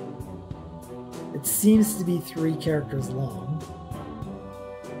 It seems to be 3 characters long.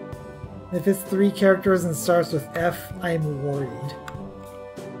 If it's 3 characters and starts with F, I'm worried.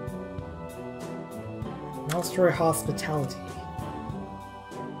 Malstroy Hospitality.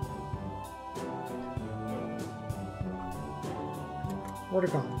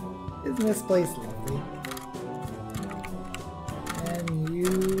 Vorticon. Isn't this place lovely? And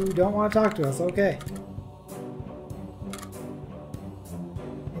you don't want to talk to us, okay.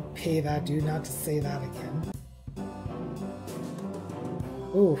 Pay that dude not to say that again.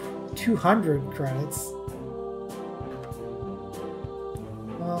 Ooh, 200 credits.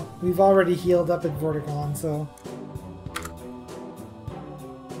 Well, we've already healed up at Vorticon, so...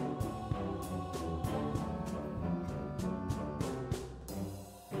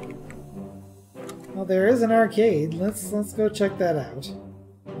 Well, there is an arcade. Let's go check that out.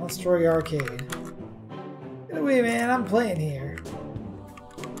 Malstroy Arcade. Get away, man! I'm playing here.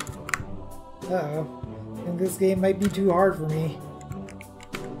 Uh-oh. I think this game might be too hard for me.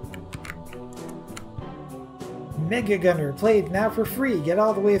 Mega Gunner, played now for free. Get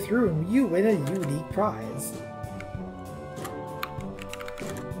all the way through and you win a unique prize.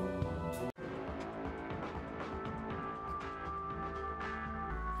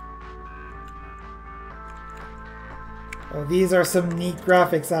 Oh, these are some neat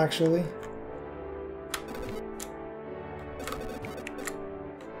graphics, actually.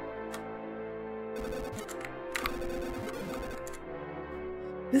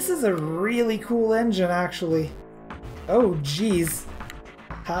 This is a really cool engine, actually. Oh, geez.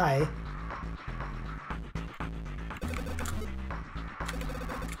 Hi.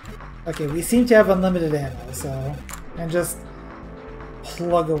 Okay, we seem to have unlimited ammo, so... And just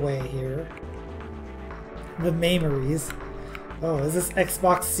plug away here. The memories. Oh, is this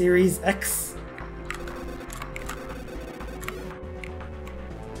Xbox Series X?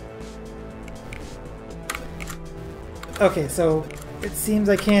 Okay, so it seems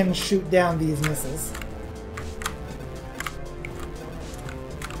I can shoot down these missiles.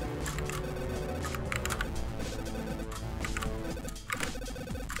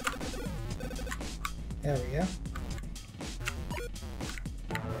 There we go.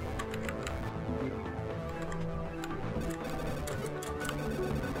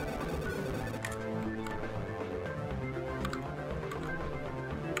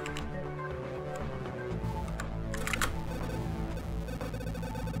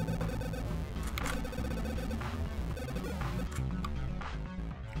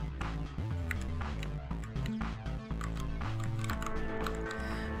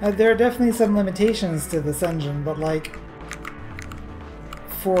 There are definitely some limitations to this engine, but like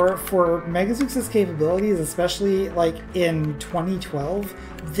for Megazooks' capabilities, especially like in 2012,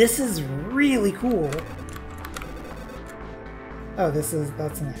 this is really cool. Oh, that's an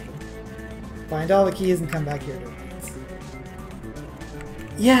action. Find all the keys and come back here to advance.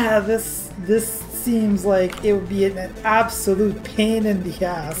 Yeah, this seems like it would be an absolute pain in the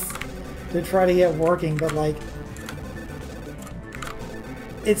ass to try to get working, but like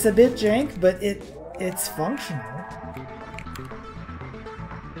it's a bit jank, but it's functional.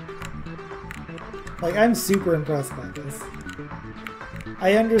 Like, I'm super impressed by this.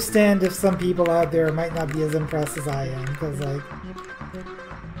 I understand if some people out there might not be as impressed as I am, because, like,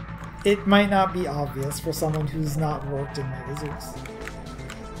 it might not be obvious for someone who's not worked in Megazooks.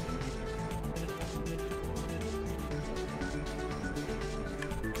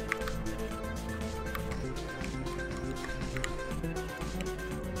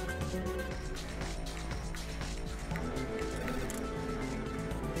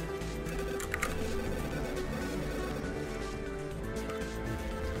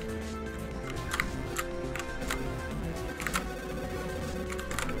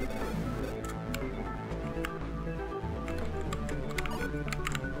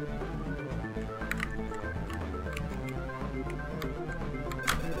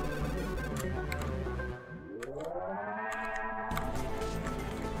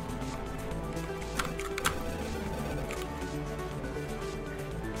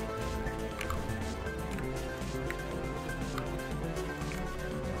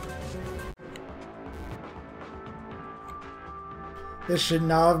 This should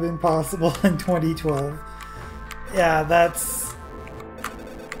not have been possible in 2012. Yeah, that's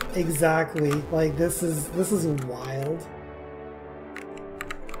exactly, like, this is wild.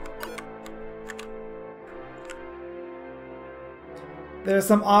 There are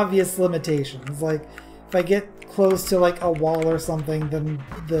some obvious limitations, like if I get close to like a wall or something, then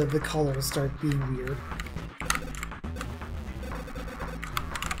the colors start being weird.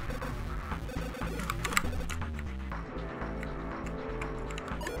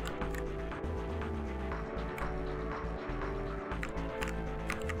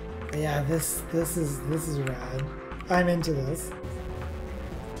 Yeah, this is rad. I'm into this.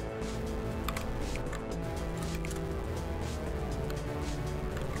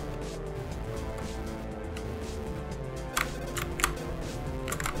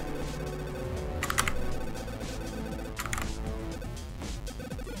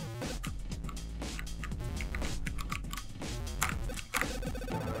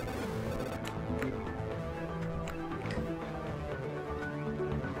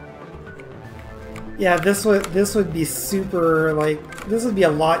 Yeah, this would be super, like, this would be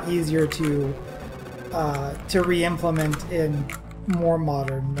a lot easier to re-implement in more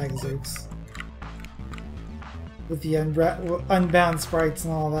modern Megazooks with the unbound sprites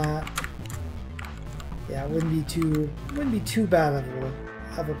and all that. Yeah, it wouldn't be too bad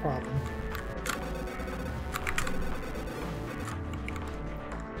of a problem.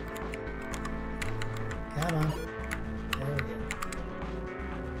 Come on. There we go.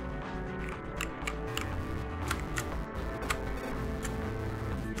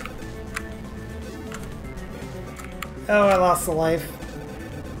 Oh, I lost a life.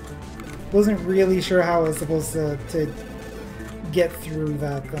 Wasn't really sure how I was supposed to get through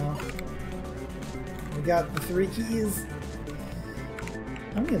that, though. We got the 3 keys.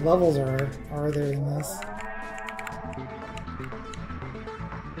 How many levels are there in this?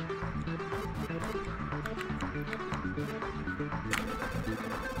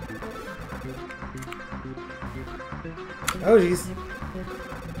 Oh, jeez.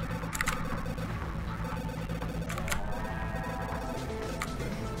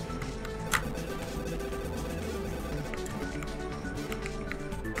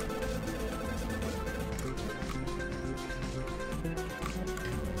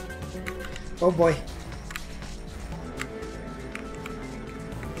 Oh boy.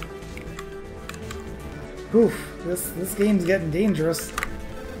 Oof, this game's getting dangerous.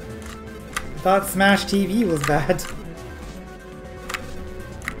 I thought Smash TV was bad.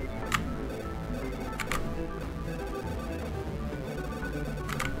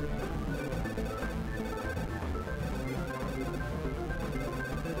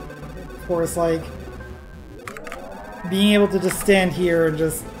 Of course, like, being able to just stand here and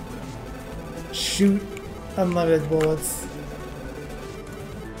just shoot unlimited bullets.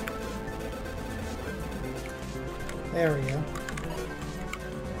 There we go.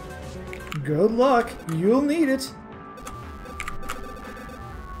 Good luck. You'll need it.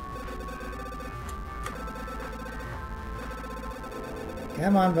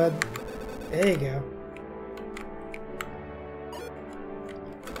 Come on, bud. There you go.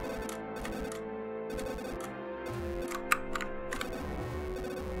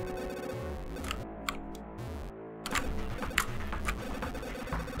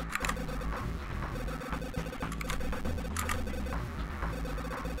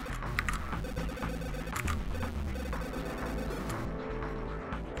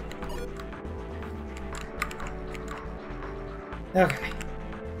 Okay.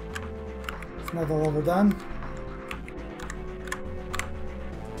 It's another level done.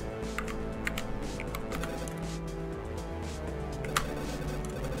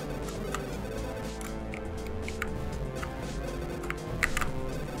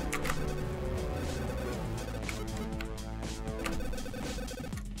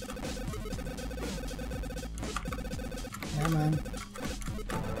 Come on.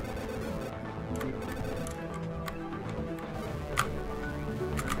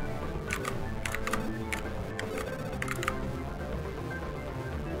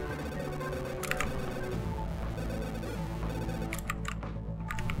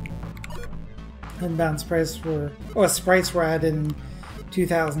 Unbound sprites were... Oh, sprites were added in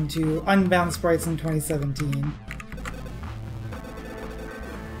 2002. Unbound sprites in 2017.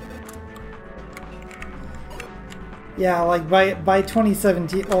 Yeah, like by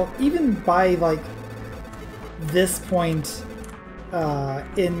 2017... Well, even by, like, this point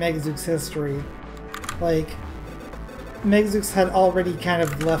in Megarocket's history, like, Megarocket had already kind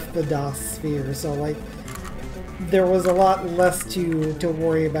of left the DOS sphere, so, like, there was a lot less to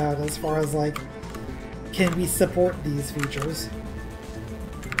worry about as far as, like, can we support these features?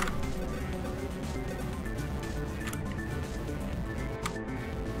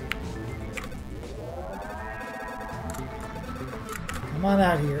 Come on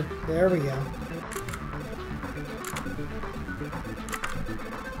out here. There we go.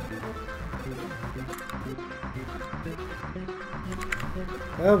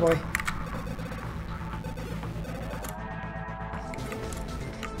 Oh boy.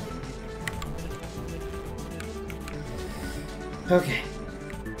 Okay.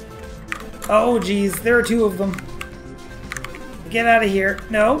 Oh, geez. There are two of them. Get out of here.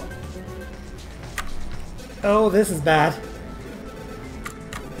 No. Oh, this is bad.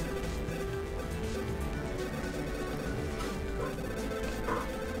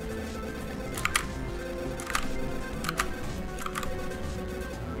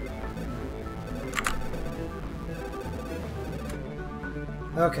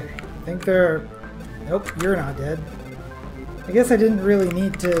 Okay. I think they're... Nope, you're not dead. I guess I didn't really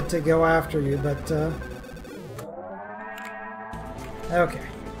need to go after you, but, okay.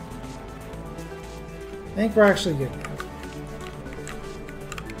 I think we're actually good now.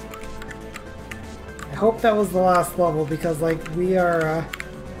 I hope that was the last level, because, like, we are,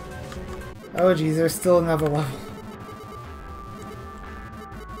 Oh, geez, there's still another level.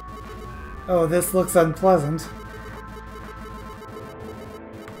 Oh, this looks unpleasant.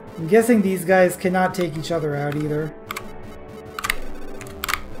 I'm guessing these guys cannot take each other out, either.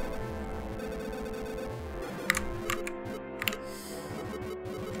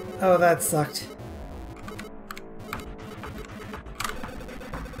 Oh, that sucked.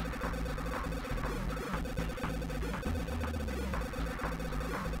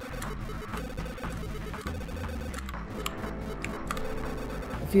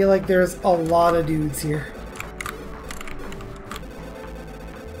 I feel like there's a lot of dudes here.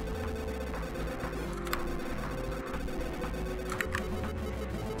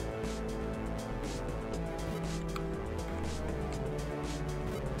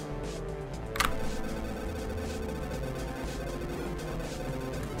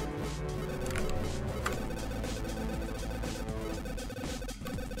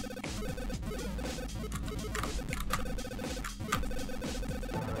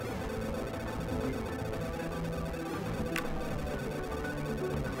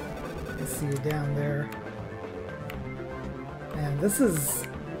 see you down there. And this is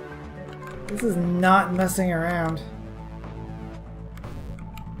not messing around.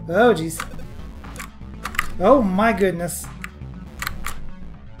 Oh jeez. Oh my goodness.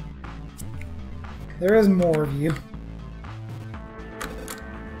 There is more of you.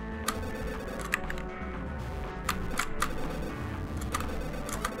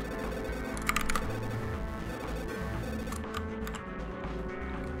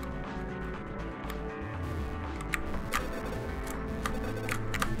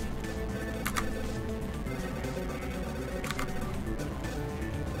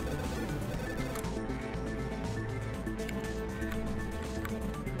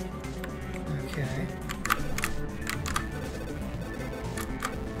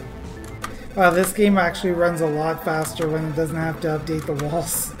 Wow, this game actually runs a lot faster when it doesn't have to update the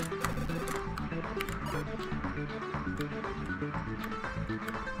walls.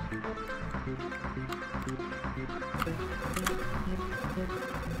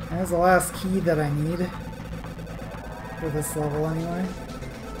 That's the last key that I need for this level anyway.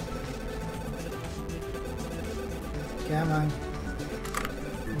 Come on.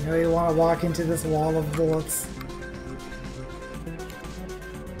 You know you want to walk into this wall of bullets.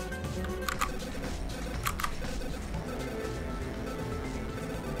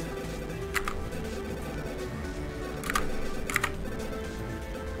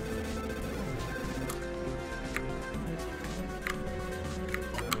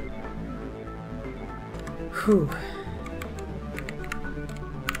 Whew.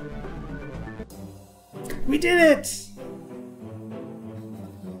 We did it!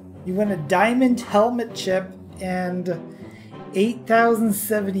 You win a diamond helmet chip and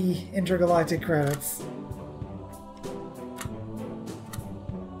 8,070 intergalactic credits.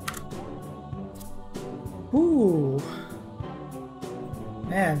 Ooh.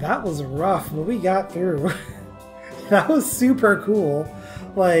 Man, that was rough, but we got through. That was super cool.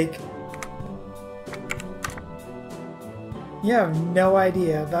 Like, you have no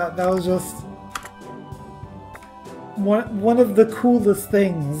idea. That was just one of the coolest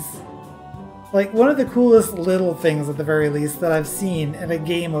things. Like, one of the coolest little things, at the very least, that I've seen in a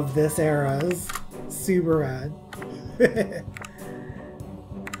game of this era. Is super rad.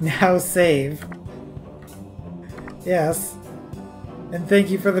 Now save. Yes. And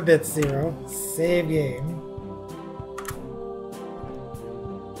thank you for the bits, Zero. Save game.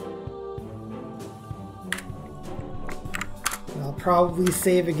 I'll probably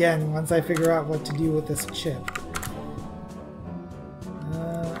save again once I figure out what to do with this chip.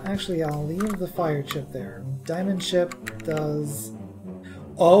 Actually, I'll leave the fire chip there. Diamond chip does...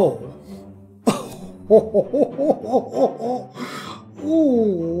 Oh!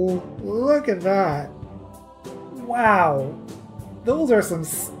 Ooh! Look at that! Wow! Those are some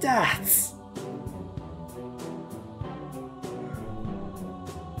stats!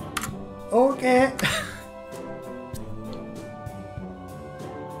 Okay!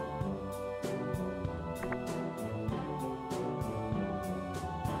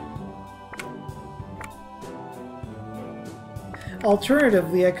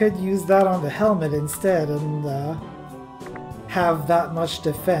 Alternatively, I could use that on the helmet instead and have that much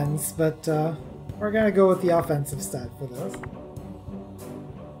defense, but we're gonna go with the offensive stat for this.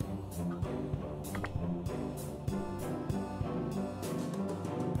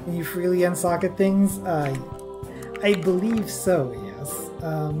 Can you freely unsocket things? I believe so, yes.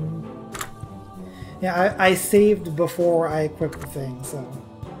 Yeah, I saved before I equipped the thing, so...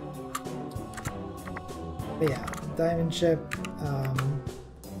 But yeah, diamond chip.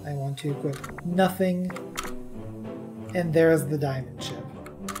 I want to equip nothing, and there's the diamond chip.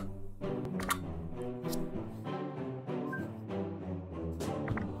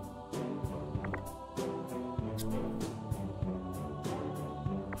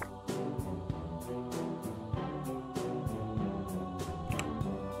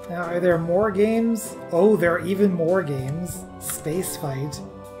 Now, are there more games? Oh, there are even more games. Space Fight.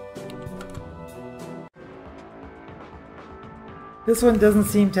 This one doesn't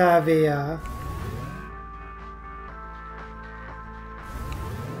seem to have a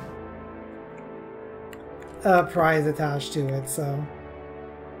prize attached to it, so...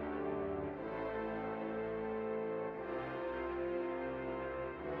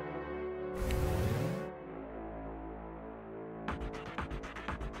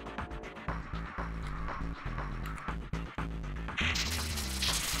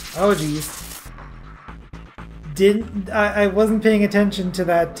 Oh geez. I wasn't paying attention to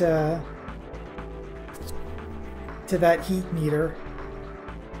that heat meter.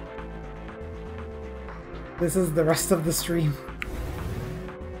 This is the rest of the stream.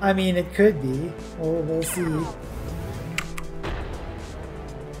 I mean, it could be. We'll see.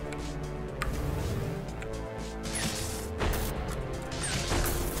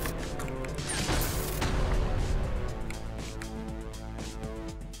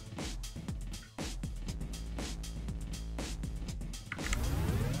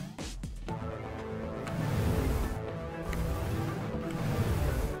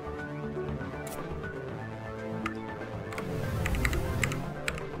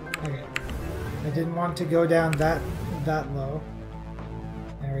 To go down that low.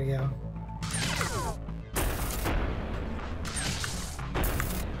 There we go.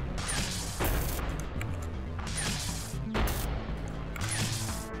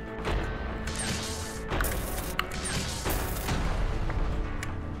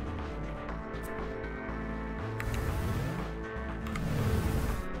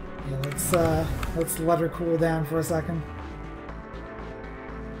 Yeah, let's let her cool down for a second.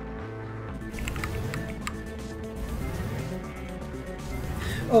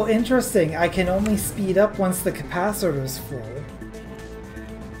 Oh, interesting. I can only speed up once the capacitor is full.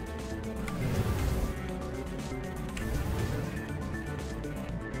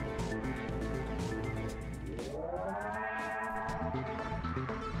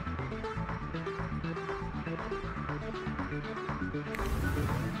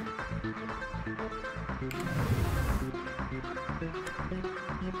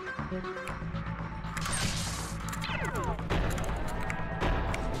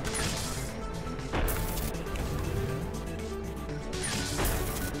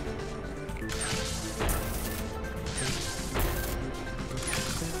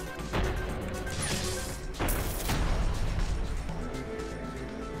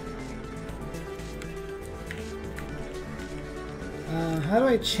 How do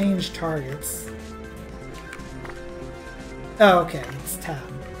I change targets? Oh, okay, it's tab.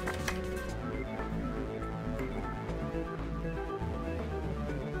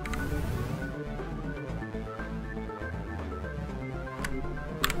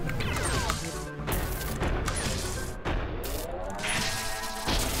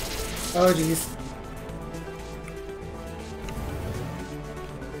 Oh, geez.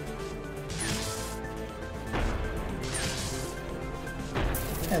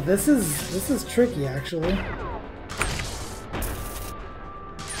 Yeah, this is tricky, actually.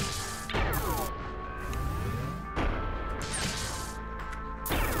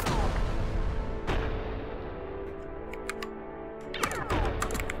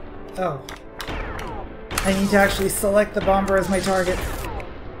 Oh. I need to actually select the bomber as my target.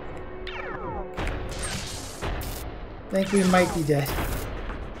 I think we might be dead.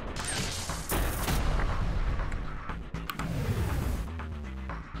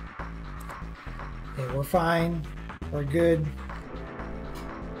 Okay, we're fine. We're good.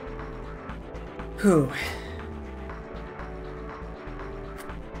 Whew.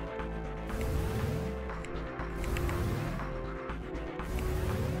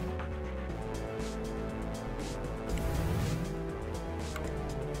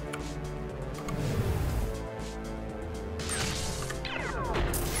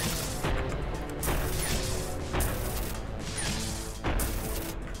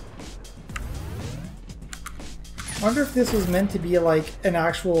 I wonder if this was meant to be like an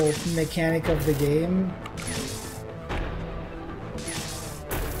actual mechanic of the game.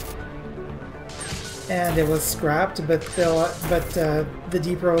 And it was scrapped, but the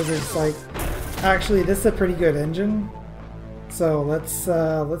Deep Rose is like, actually this is a pretty good engine. So let's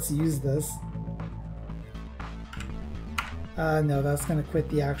use this. No, that's gonna quit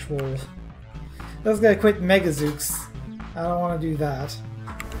the actual. That's gonna quit Megazooks. I don't want to do that.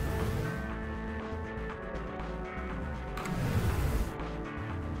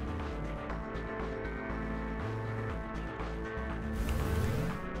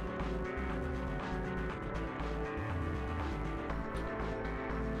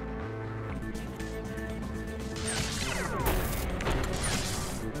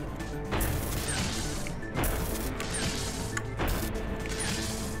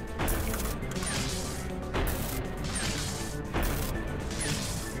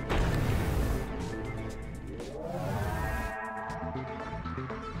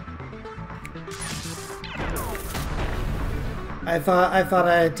 I thought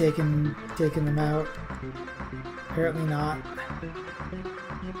I had taken them out. Apparently not.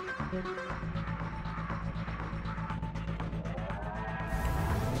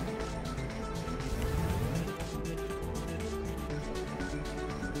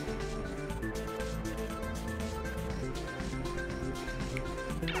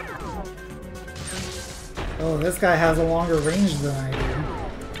 Oh, this guy has a longer range than I do.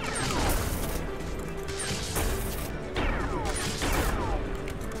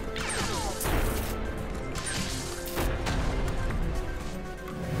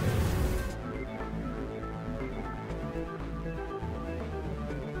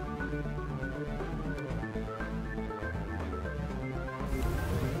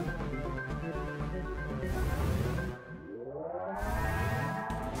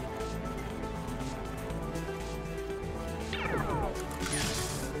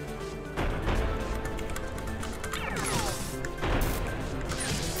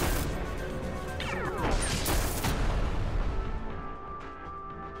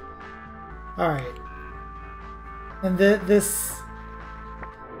 Alright. And this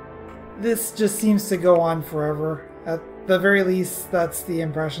just seems to go on forever. At the very least, that's the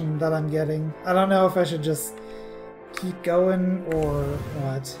impression that I'm getting. I don't know if I should just keep going or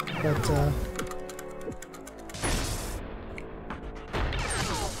what, but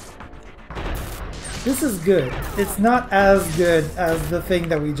this is good. It's not as good as the thing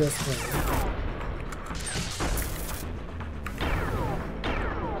that we just played.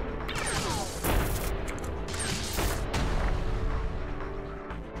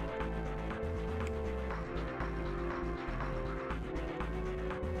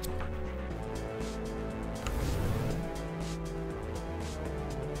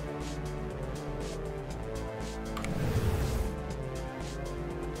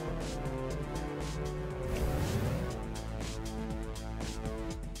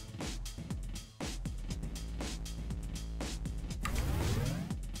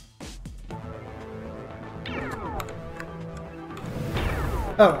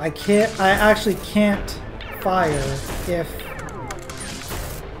 Oh, I actually can't fire if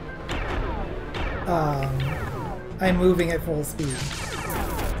I'm moving at full speed.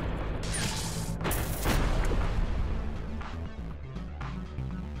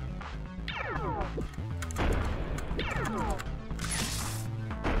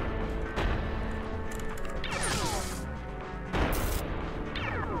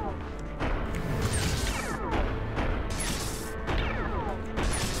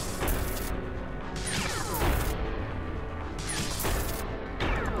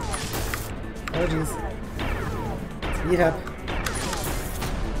 Oh jeez. Speed up.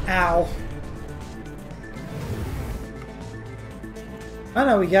 Ow. Oh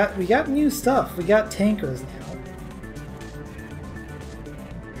no, we got new stuff. We got tankers now.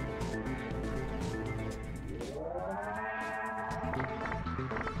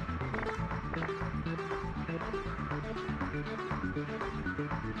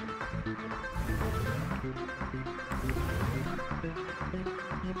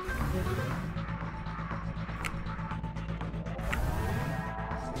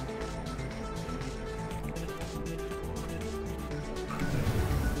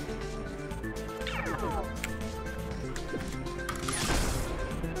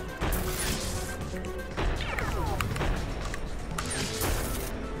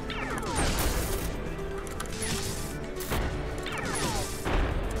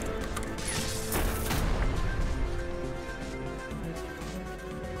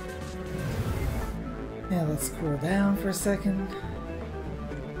 Yeah, let's cool down for a second.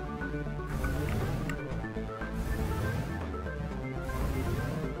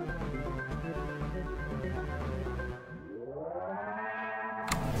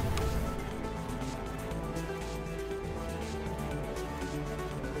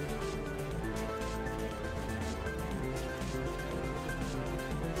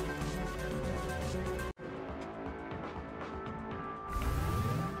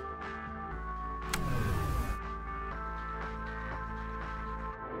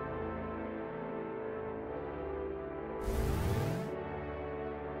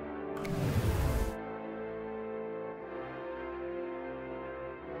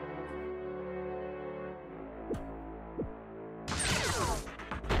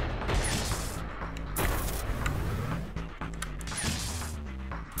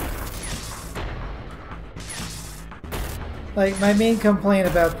 Like, my main complaint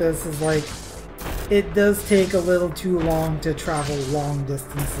about this is, like, it does take a little too long to travel long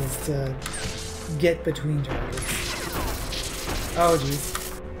distances to get between targets. Oh,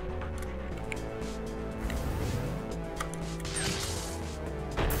 jeez.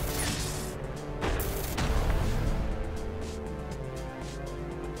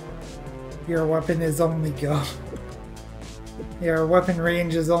 Your weapon is only go. Your weapon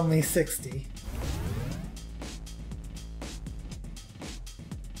range is only 60.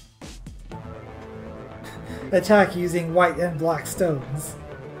 Attack using white and black stones.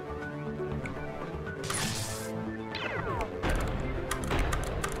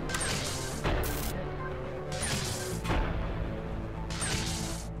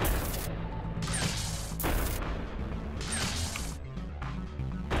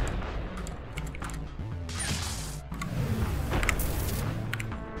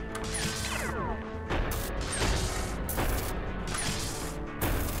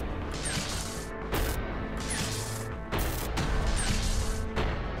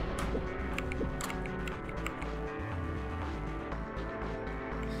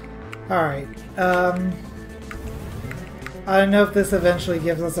 Alright, I don't know if this eventually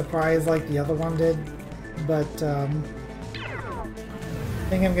gives us a prize like the other one did, but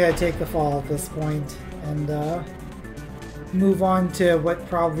think I'm gonna take the fall at this point and move on to what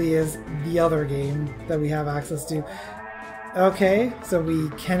probably is the other game that we have access to. Okay, so we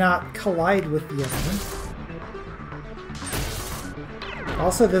cannot collide with the enemy.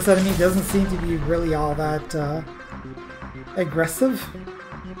 Also, this enemy doesn't seem to be really all that aggressive.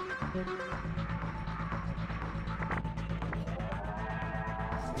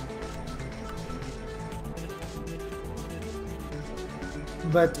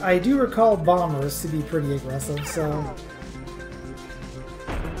 But I do recall bombers to be pretty aggressive, so...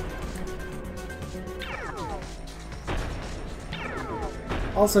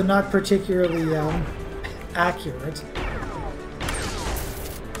 Also not particularly accurate.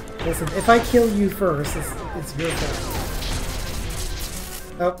 Listen, if I kill you first, it's your fault.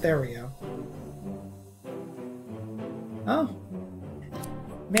 Oh, there we go. Oh.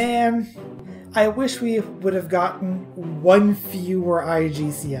 Man, I wish we would have gotten one fewer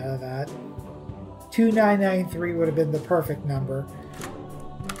IGC out of that. 2993 would have been the perfect number.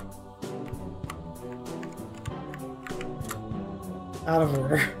 Out of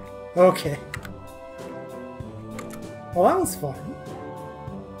order. Okay. Well, that was fun.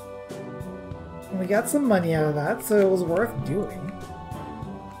 And we got some money out of that, so it was worth doing.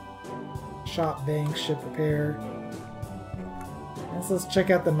 Shop, bank, ship repair. Let's check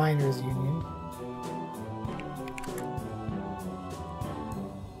out the Miners Union.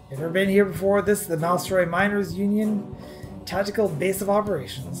 Ever been here before? This is the Malstroy Miners Union Tactical Base of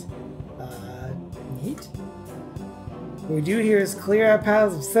Operations. Neat. What we do here is clear out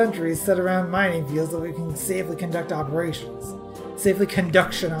paths of sentries set around mining fields so that we can safely conduct operations. Safely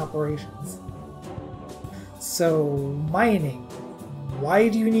conduction operations. So, mining. Why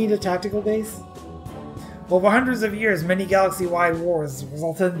do you need a tactical base? Over hundreds of years, many galaxy-wide wars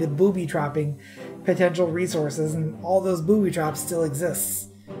resulted in the booby-trapping potential resources, and all those booby traps still exist.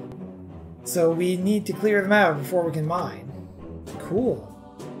 So we need to clear them out before we can mine. Cool.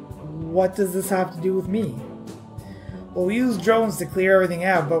 What does this have to do with me? Well, we use drones to clear everything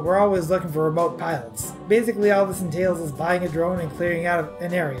out, but we're always looking for remote pilots. Basically, all this entails is buying a drone and clearing out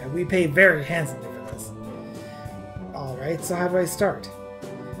an area. We pay very handsomely for this. Alright, so how do I start?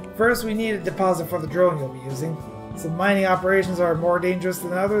 First, we need a deposit for the drone you'll be using. Some mining operations are more dangerous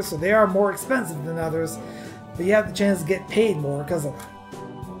than others, so they are more expensive than others, but you have the chance to get paid more because of that.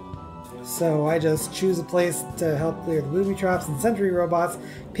 So I just choose a place to help clear the booby traps and sentry robots,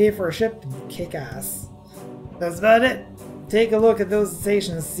 pay for a ship, and kick ass. That's about it. Take a look at those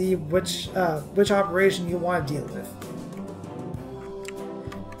stations to see which operation you want to deal with.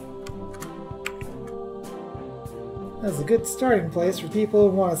 That's a good starting place for people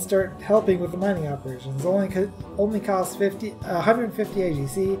who want to start helping with the mining operations. Only costs 150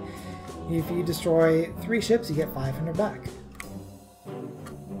 AGC. If you destroy 3 ships, you get 500 back.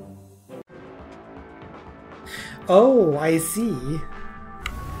 Oh, I see.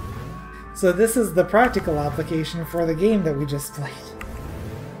 So this is the practical application for the game that we just played.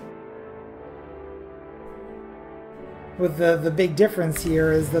 With the big difference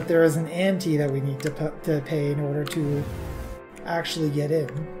here is that there is an ante that we need to pay in order to actually get in.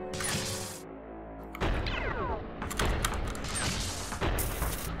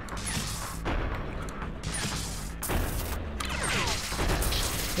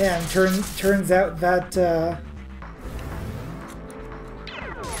 Yeah, and turns out that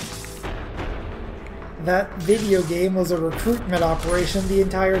that video game was a recruitment operation the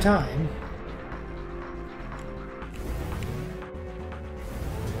entire time.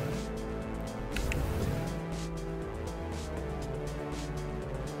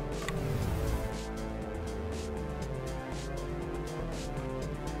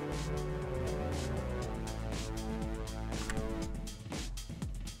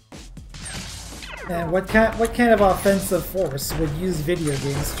 And what kind of offensive force would use video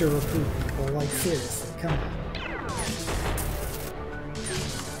games to recruit people? Like, seriously, come on.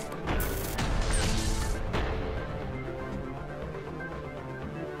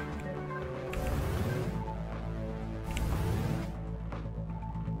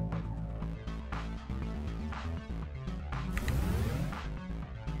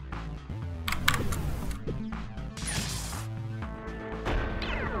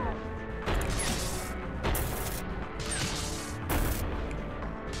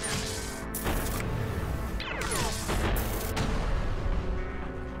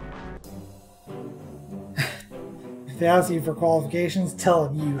 If they ask you for qualifications, tell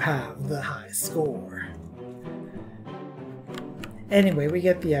them you have the high score. Anyway, we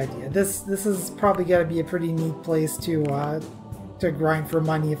get the idea. This is probably going to be a pretty neat place to grind for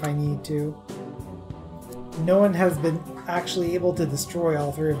money if I need to. no one has been actually able to destroy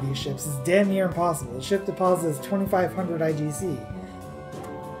all three of these ships. It's damn near impossible. The ship deposit is 2,500 IGC.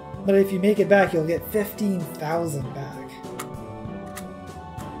 But if you make it back, you'll get 15,000 back.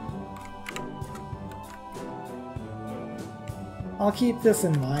 I'll keep this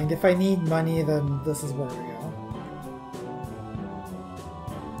in mind. If I need money, then this is where to go.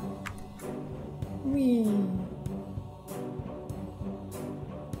 Whee!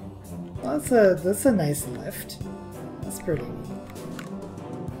 Well, that's a nice lift. That's pretty neat.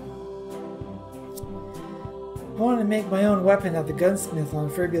 I wanted to make my own weapon at the gunsmith on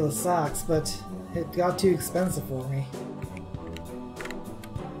Fibula Socks, but it got too expensive for me.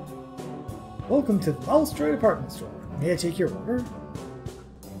 Welcome to the Malstroy Department Store. May I take your order?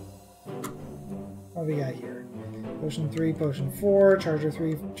 What do we got here? Potion 3, Potion 4, Charger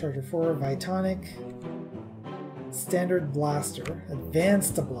 3, Charger 4, Vitonic, Standard Blaster,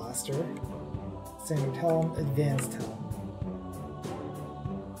 Advanced Blaster, Standard Helm, Advanced Helm.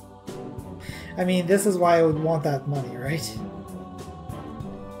 I mean, this is why I would want that money, right?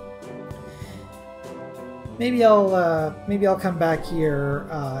 Maybe I'll come back here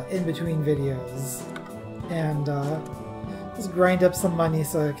in between videos and just grind up some money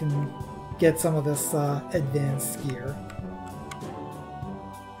so I can get some of this advanced gear.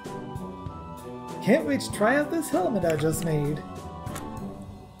 Can't wait to try out this helmet I just made.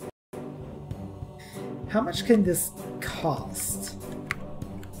 How much can this cost?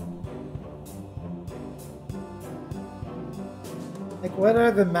 Like, what are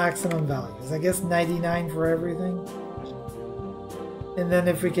the maximum values? I guess 99 for everything. And then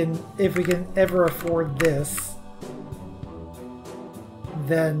if we can ever afford this,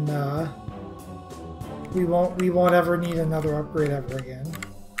 then we won't ever need another upgrade ever again.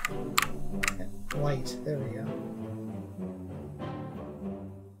 Light, there we go.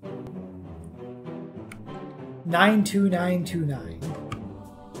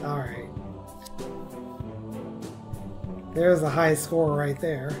 $92929. All right. There's a high score right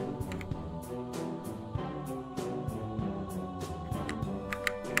there.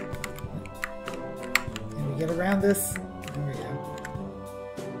 Can we get around this? There we go.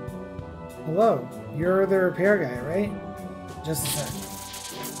 Hello, you're the repair guy, right? Just a sec.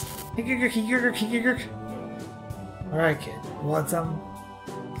 Alright, kid. Want some?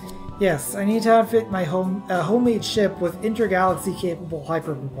 Yes, I need to outfit my homemade ship with intergalaxy-capable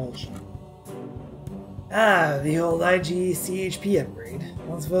hyperpropulsion. Ah, the old IG CHP upgrade.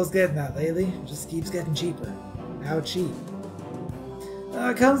 Don't suppose getting that lately. It just keeps getting cheaper. How cheap?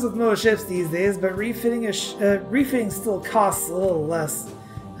 It comes with most ships these days, but refitting still costs a little less.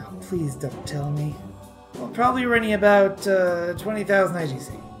 Now, please don't tell me. Well, probably running about 20,000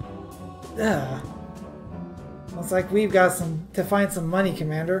 IGC. Looks like we've got to find some money,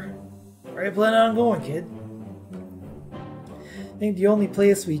 Commander. Where are you planning on going, kid? I think the only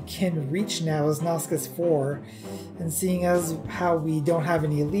place we can reach now is Noscus 4, and seeing as how we don't have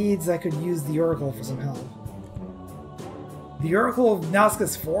any leads, I could use the Oracle for some help. The Oracle of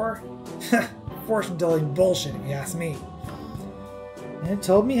Noscus 4? Fortune-telling bullshit, if you ask me. And it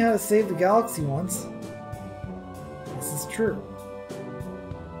told me how to save the galaxy once. This is true.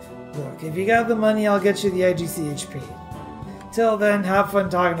 Look, if you got the money, I'll get you the IGCHP. Till then, have fun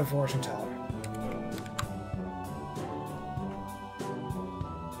talking to Fortune Teller.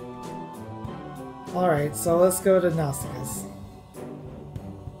 Alright, so let's go to Noscus.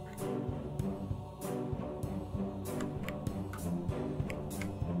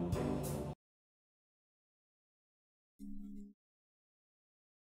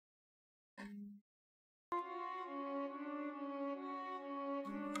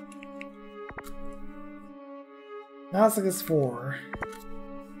 Noscus 4.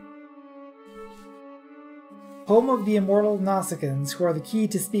 Home of the immortal Nausicans, who are the key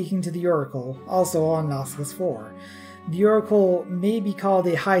to speaking to the Oracle, also on Noscus 4. The Oracle may be called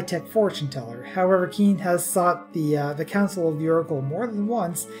a high-tech fortune teller, however Keen has sought the counsel of the Oracle more than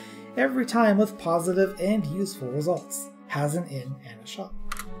once, every time with positive and useful results. Has an inn and a shop.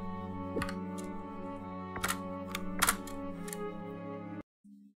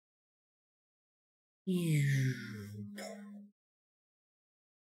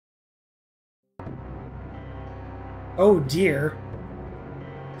 Oh dear.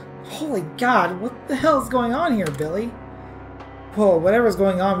 Holy God, what the hell is going on here, Billy? Whoa, whatever's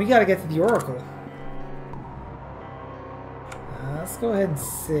going on, we gotta get to the Oracle. Let's go ahead and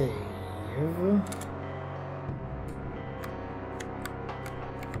save.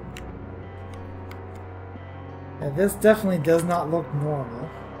 Yeah, this definitely does not look normal.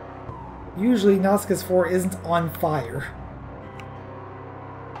 Usually Noscus 4 isn't on fire.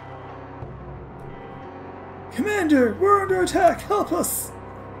 Commander, we're under attack! Help us!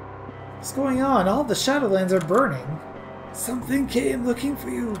 What's going on? All the Shadowlands are burning. Something came looking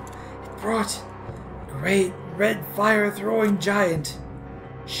for you. It brought a great red fire-throwing giant.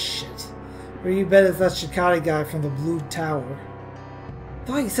 Shit. Where you bet it's that Shikari guy from the Blue Tower. I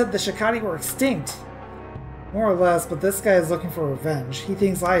thought you said the Shikari were extinct. More or less, but this guy is looking for revenge. He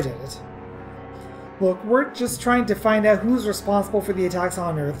thinks I did it. Look, we're just trying to find out who's responsible for the attacks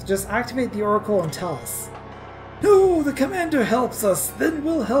on Earth. Just activate the Oracle and tell us. No, the Commander helps us, then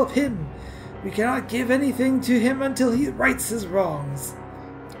we'll help him. We cannot give anything to him until he rights his wrongs.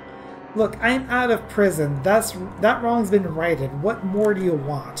 Look, I'm out of prison. That wrong's been righted. What more do you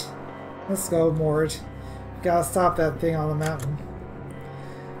want? Let's go, Mort. Gotta stop that thing on the mountain.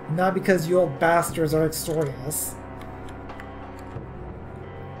 Not because you old bastards are extorting us.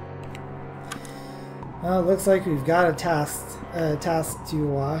 Well, it looks like we've got a task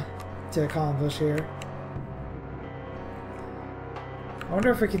to accomplish here. I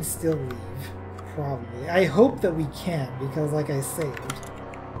wonder if we can still leave. Probably. I hope that we can, because like I saved.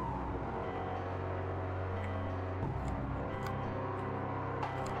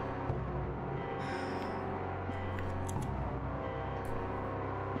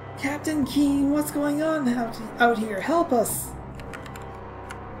 Captain Keen, what's going on out here? Help us!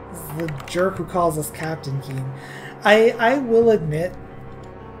 This is the jerk who calls us Captain Keen. I will admit,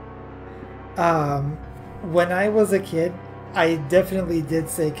 when I was a kid, I definitely did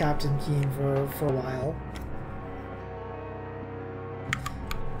say Captain Keen for a while.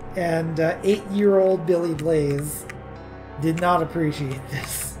 And 8-year-old Billy Blaze did not appreciate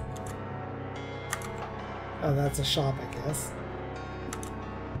this. Oh, that's a shop, I guess.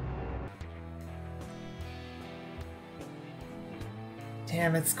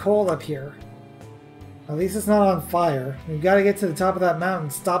 Damn, it's cold up here. At least it's not on fire. We've got to get to the top of that mountain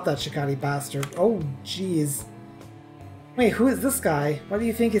and stop that Shikari bastard. Oh, jeez. Wait, who is this guy? Why do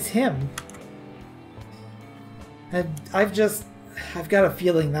you think it's him? I've got a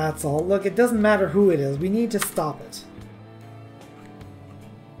feeling, that's all. Look, it doesn't matter who it is. We need to stop it.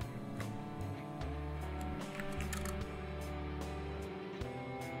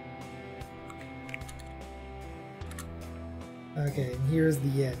 Okay, and here's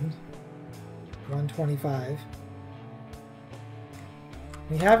the end. 125.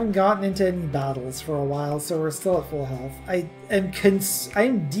 We haven't gotten into any battles for a while, so we're still at full health.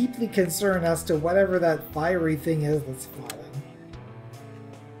 I'm deeply concerned as to whatever that fiery thing is that's falling.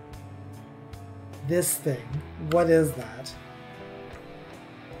 This thing. What is that?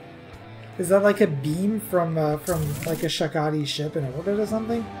 Is that like a beam from like a Shikari ship in orbit or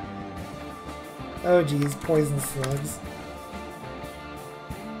something? Oh geez, poison slugs.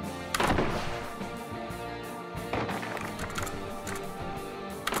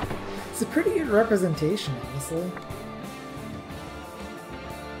 It's a pretty good representation, honestly.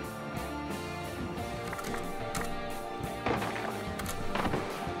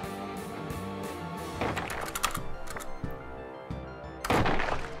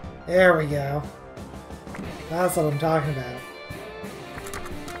 There we go. That's what I'm talking about.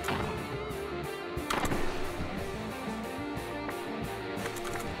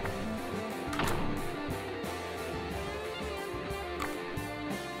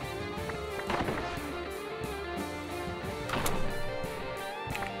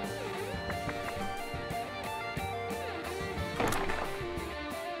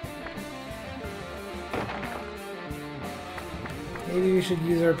 Maybe we should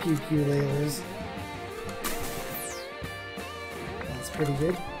use our pew-pew lasers. That's pretty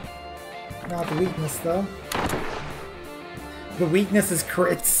good. Not the weakness, though. The weakness is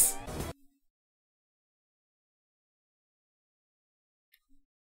crits.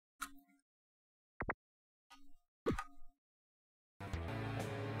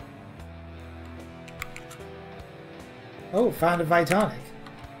 Oh, found a Vitonic.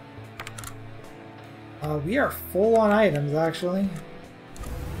 We are full on items, actually.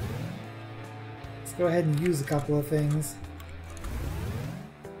 Let's go ahead and use a couple of things.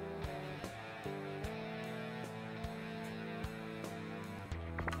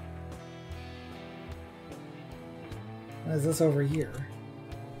 What is this over here?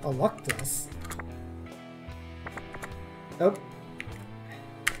 A Luctus. Oh.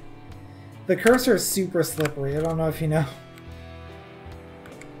 The cursor is super slippery, I don't know if you know.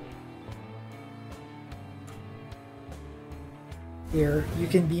 Here, you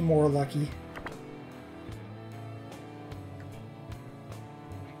can be more lucky.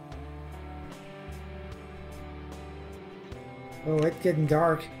 Oh, it's getting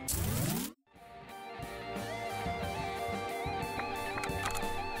dark.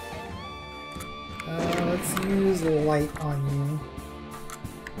 Let's use use light on you.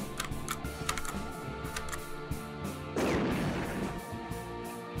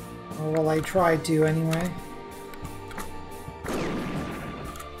 Or well, I tried to anyway.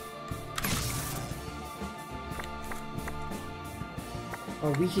 Oh,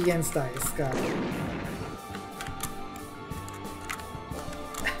 weak against ice, got it.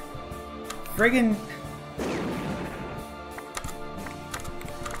 Friggin'...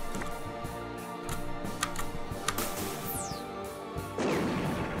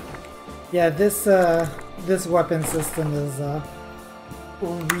 Yeah, this weapon system is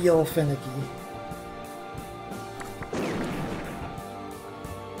real finicky.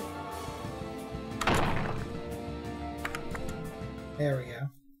 There we go.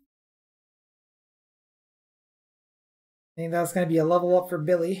 I think that's going to be a level up for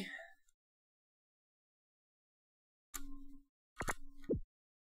Billy.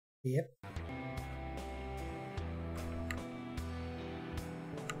 Yep.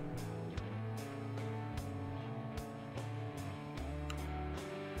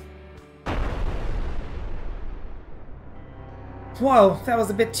 Whoa, that was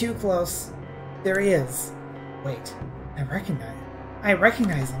a bit too close. There he is. Wait, I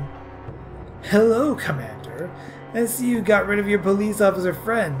recognize him. Hello, Commander. I see you got rid of your police officer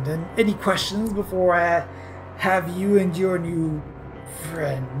friend. And any questions before I have you and your new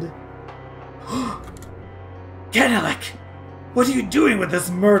friend? Genelec! What are you doing with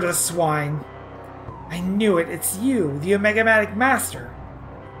this murder swine? I knew it. It's you, the Omegamatic Master.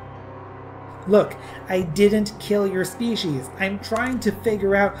 Look, I didn't kill your species. I'm trying to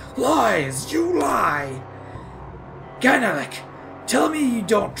figure out... Lies! You lie! Genelec! Tell me you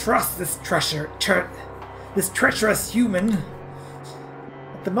don't trust this treacherous human.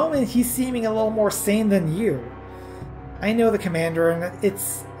 At the moment, he's seeming a little more sane than you. I know the Commander, and it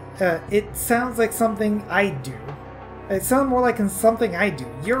sounds like something I do. It sounds more like something I do.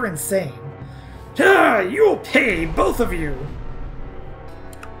 You're insane. You'll pay, both of you!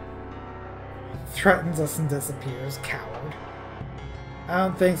 Threatens us and disappears, coward. I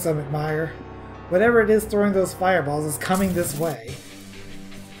don't think so, McMire. Whatever it is throwing those fireballs is coming this way.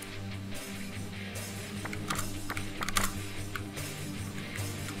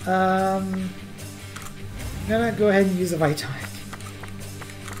 I'm gonna go ahead and use a Vitonic.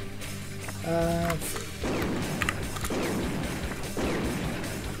 Let's see.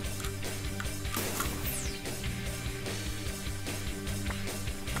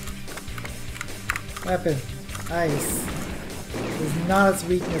 Weapon. Ice. Is not its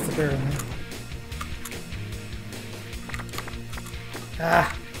weakness, apparently.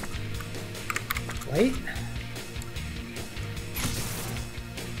 Ah. Wait.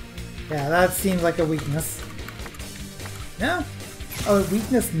 Yeah, that seems like a weakness. No? Oh,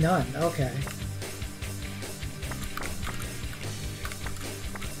 weakness none. Okay.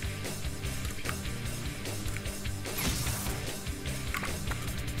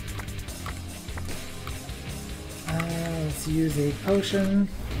 Let's use a potion.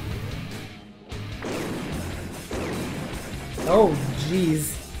 Oh,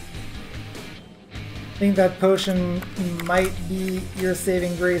 jeez. I think that potion might be your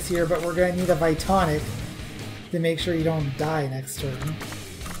saving grace here, but we're going to need a Vitonic to make sure you don't die next turn.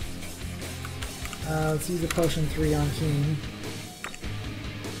 Let's use a potion 3 on Keen.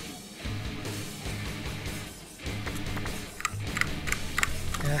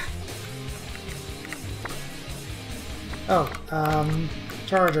 Yeah. Oh,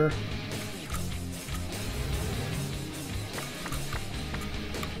 Charger.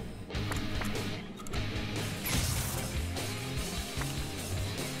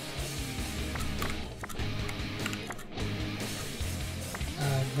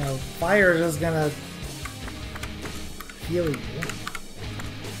 No, fire is just gonna heal you.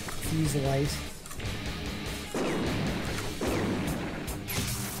 Let's use light.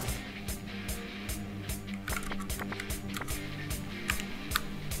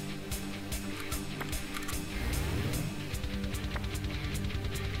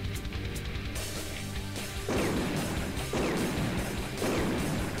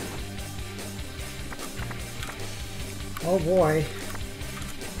 Oh boy.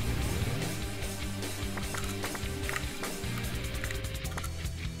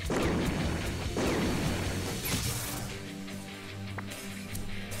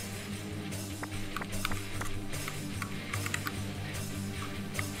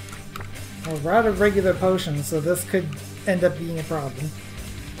 We're out of regular potions, so this could end up being a problem.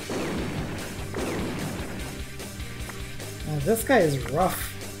 This guy is rough.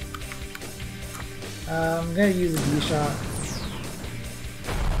 I'm gonna use a D-shot.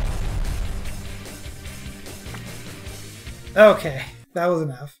 Okay, that was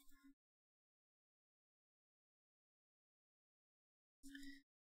enough.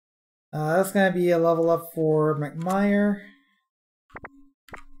 That's going to be a level up for McMire.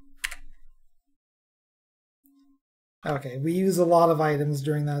 Okay, we use a lot of items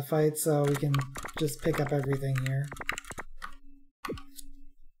during that fight, so we can just pick up everything here.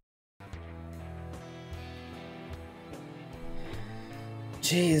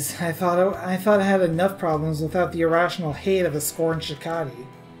 Jeez, I thought I had enough problems without the irrational hate of a scorned Shikati.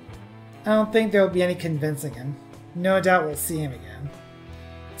 I don't think there'll be any convincing him. No doubt we'll see him again.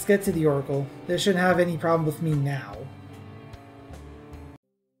 Let's get to the Oracle. They shouldn't have any problem with me now.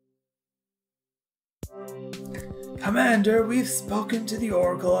 Commander, we've spoken to the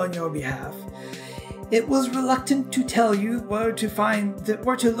Oracle on your behalf. It was reluctant to tell you where to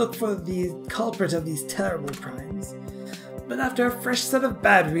look for the culprit of these terrible crimes. But after a fresh set of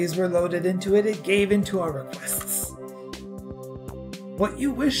batteries were loaded into it, it gave in to our requests. What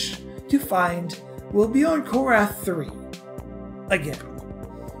you wish to find will be on Korath 3. Again.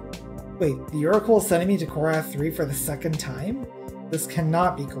 Wait, the Oracle is sending me to Korath 3 for the second time? This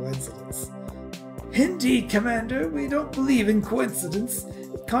cannot be coincidence. Indeed, Commander, we don't believe in coincidence.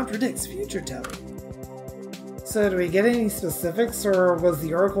 It contradicts future telling. So do we get any specifics, or was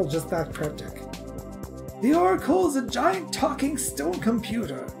the Oracle just that cryptic? The Oracle is a giant talking stone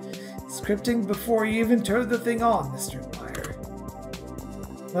computer. Scripting before you even turn the thing on, Mr. Meyer.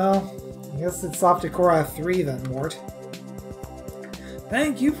 Well, I guess it's off to Korath 3 then, Mort.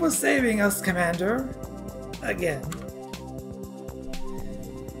 Thank you for saving us, Commander. Again.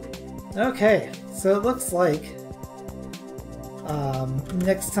 Okay, so it looks like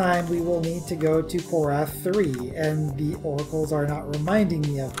next time we will need to go to Korath 3, and the Oracles are not reminding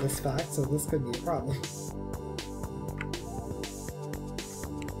me of this fact, so this could be a problem.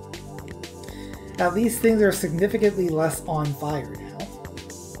 At least things are significantly less on fire now,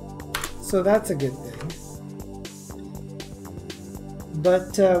 so that's a good thing.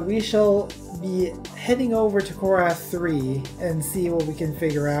 But we shall be heading over to Korath 3 and see what we can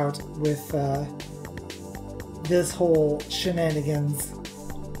figure out with this whole shenanigans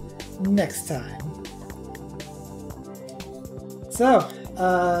next time. So,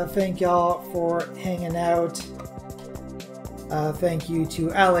 thank y'all for hanging out. Thank you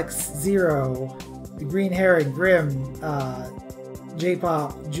to Alex, Zero, the Green Herring, Grim,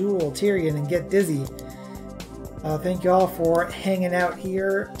 J-Pop, Jewel, Tyrion, and Get Dizzy. Thank you all for hanging out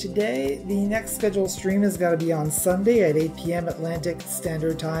here today. The next scheduled stream is going to be on Sunday at 8 p.m. Atlantic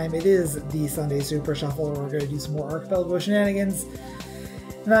Standard Time. It is the Sunday Super Shuffle, where we're going to do some more Archipelago shenanigans.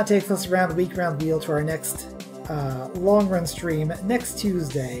 And that takes us around the week round wheel to our next long run stream next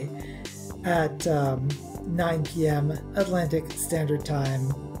Tuesday at 9 p.m. Atlantic Standard Time.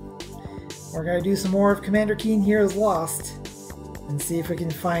 We're going to do some more of Commander Keen Here's Lost and see if we can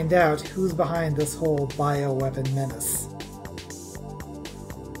find out who's behind this whole bioweapon menace.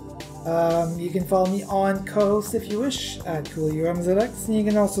 You can follow me on co-host if you wish at CoolUMZX, and you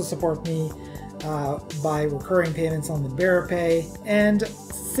can also support me by recurring payments on the Bearer Pay and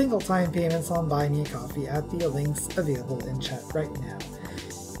single-time payments on Buy Me a Coffee at the links available in chat right now.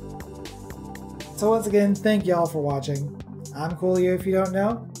 So once again, thank y'all for watching. I'm Coolio if you don't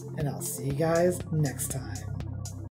know, and I'll see you guys next time.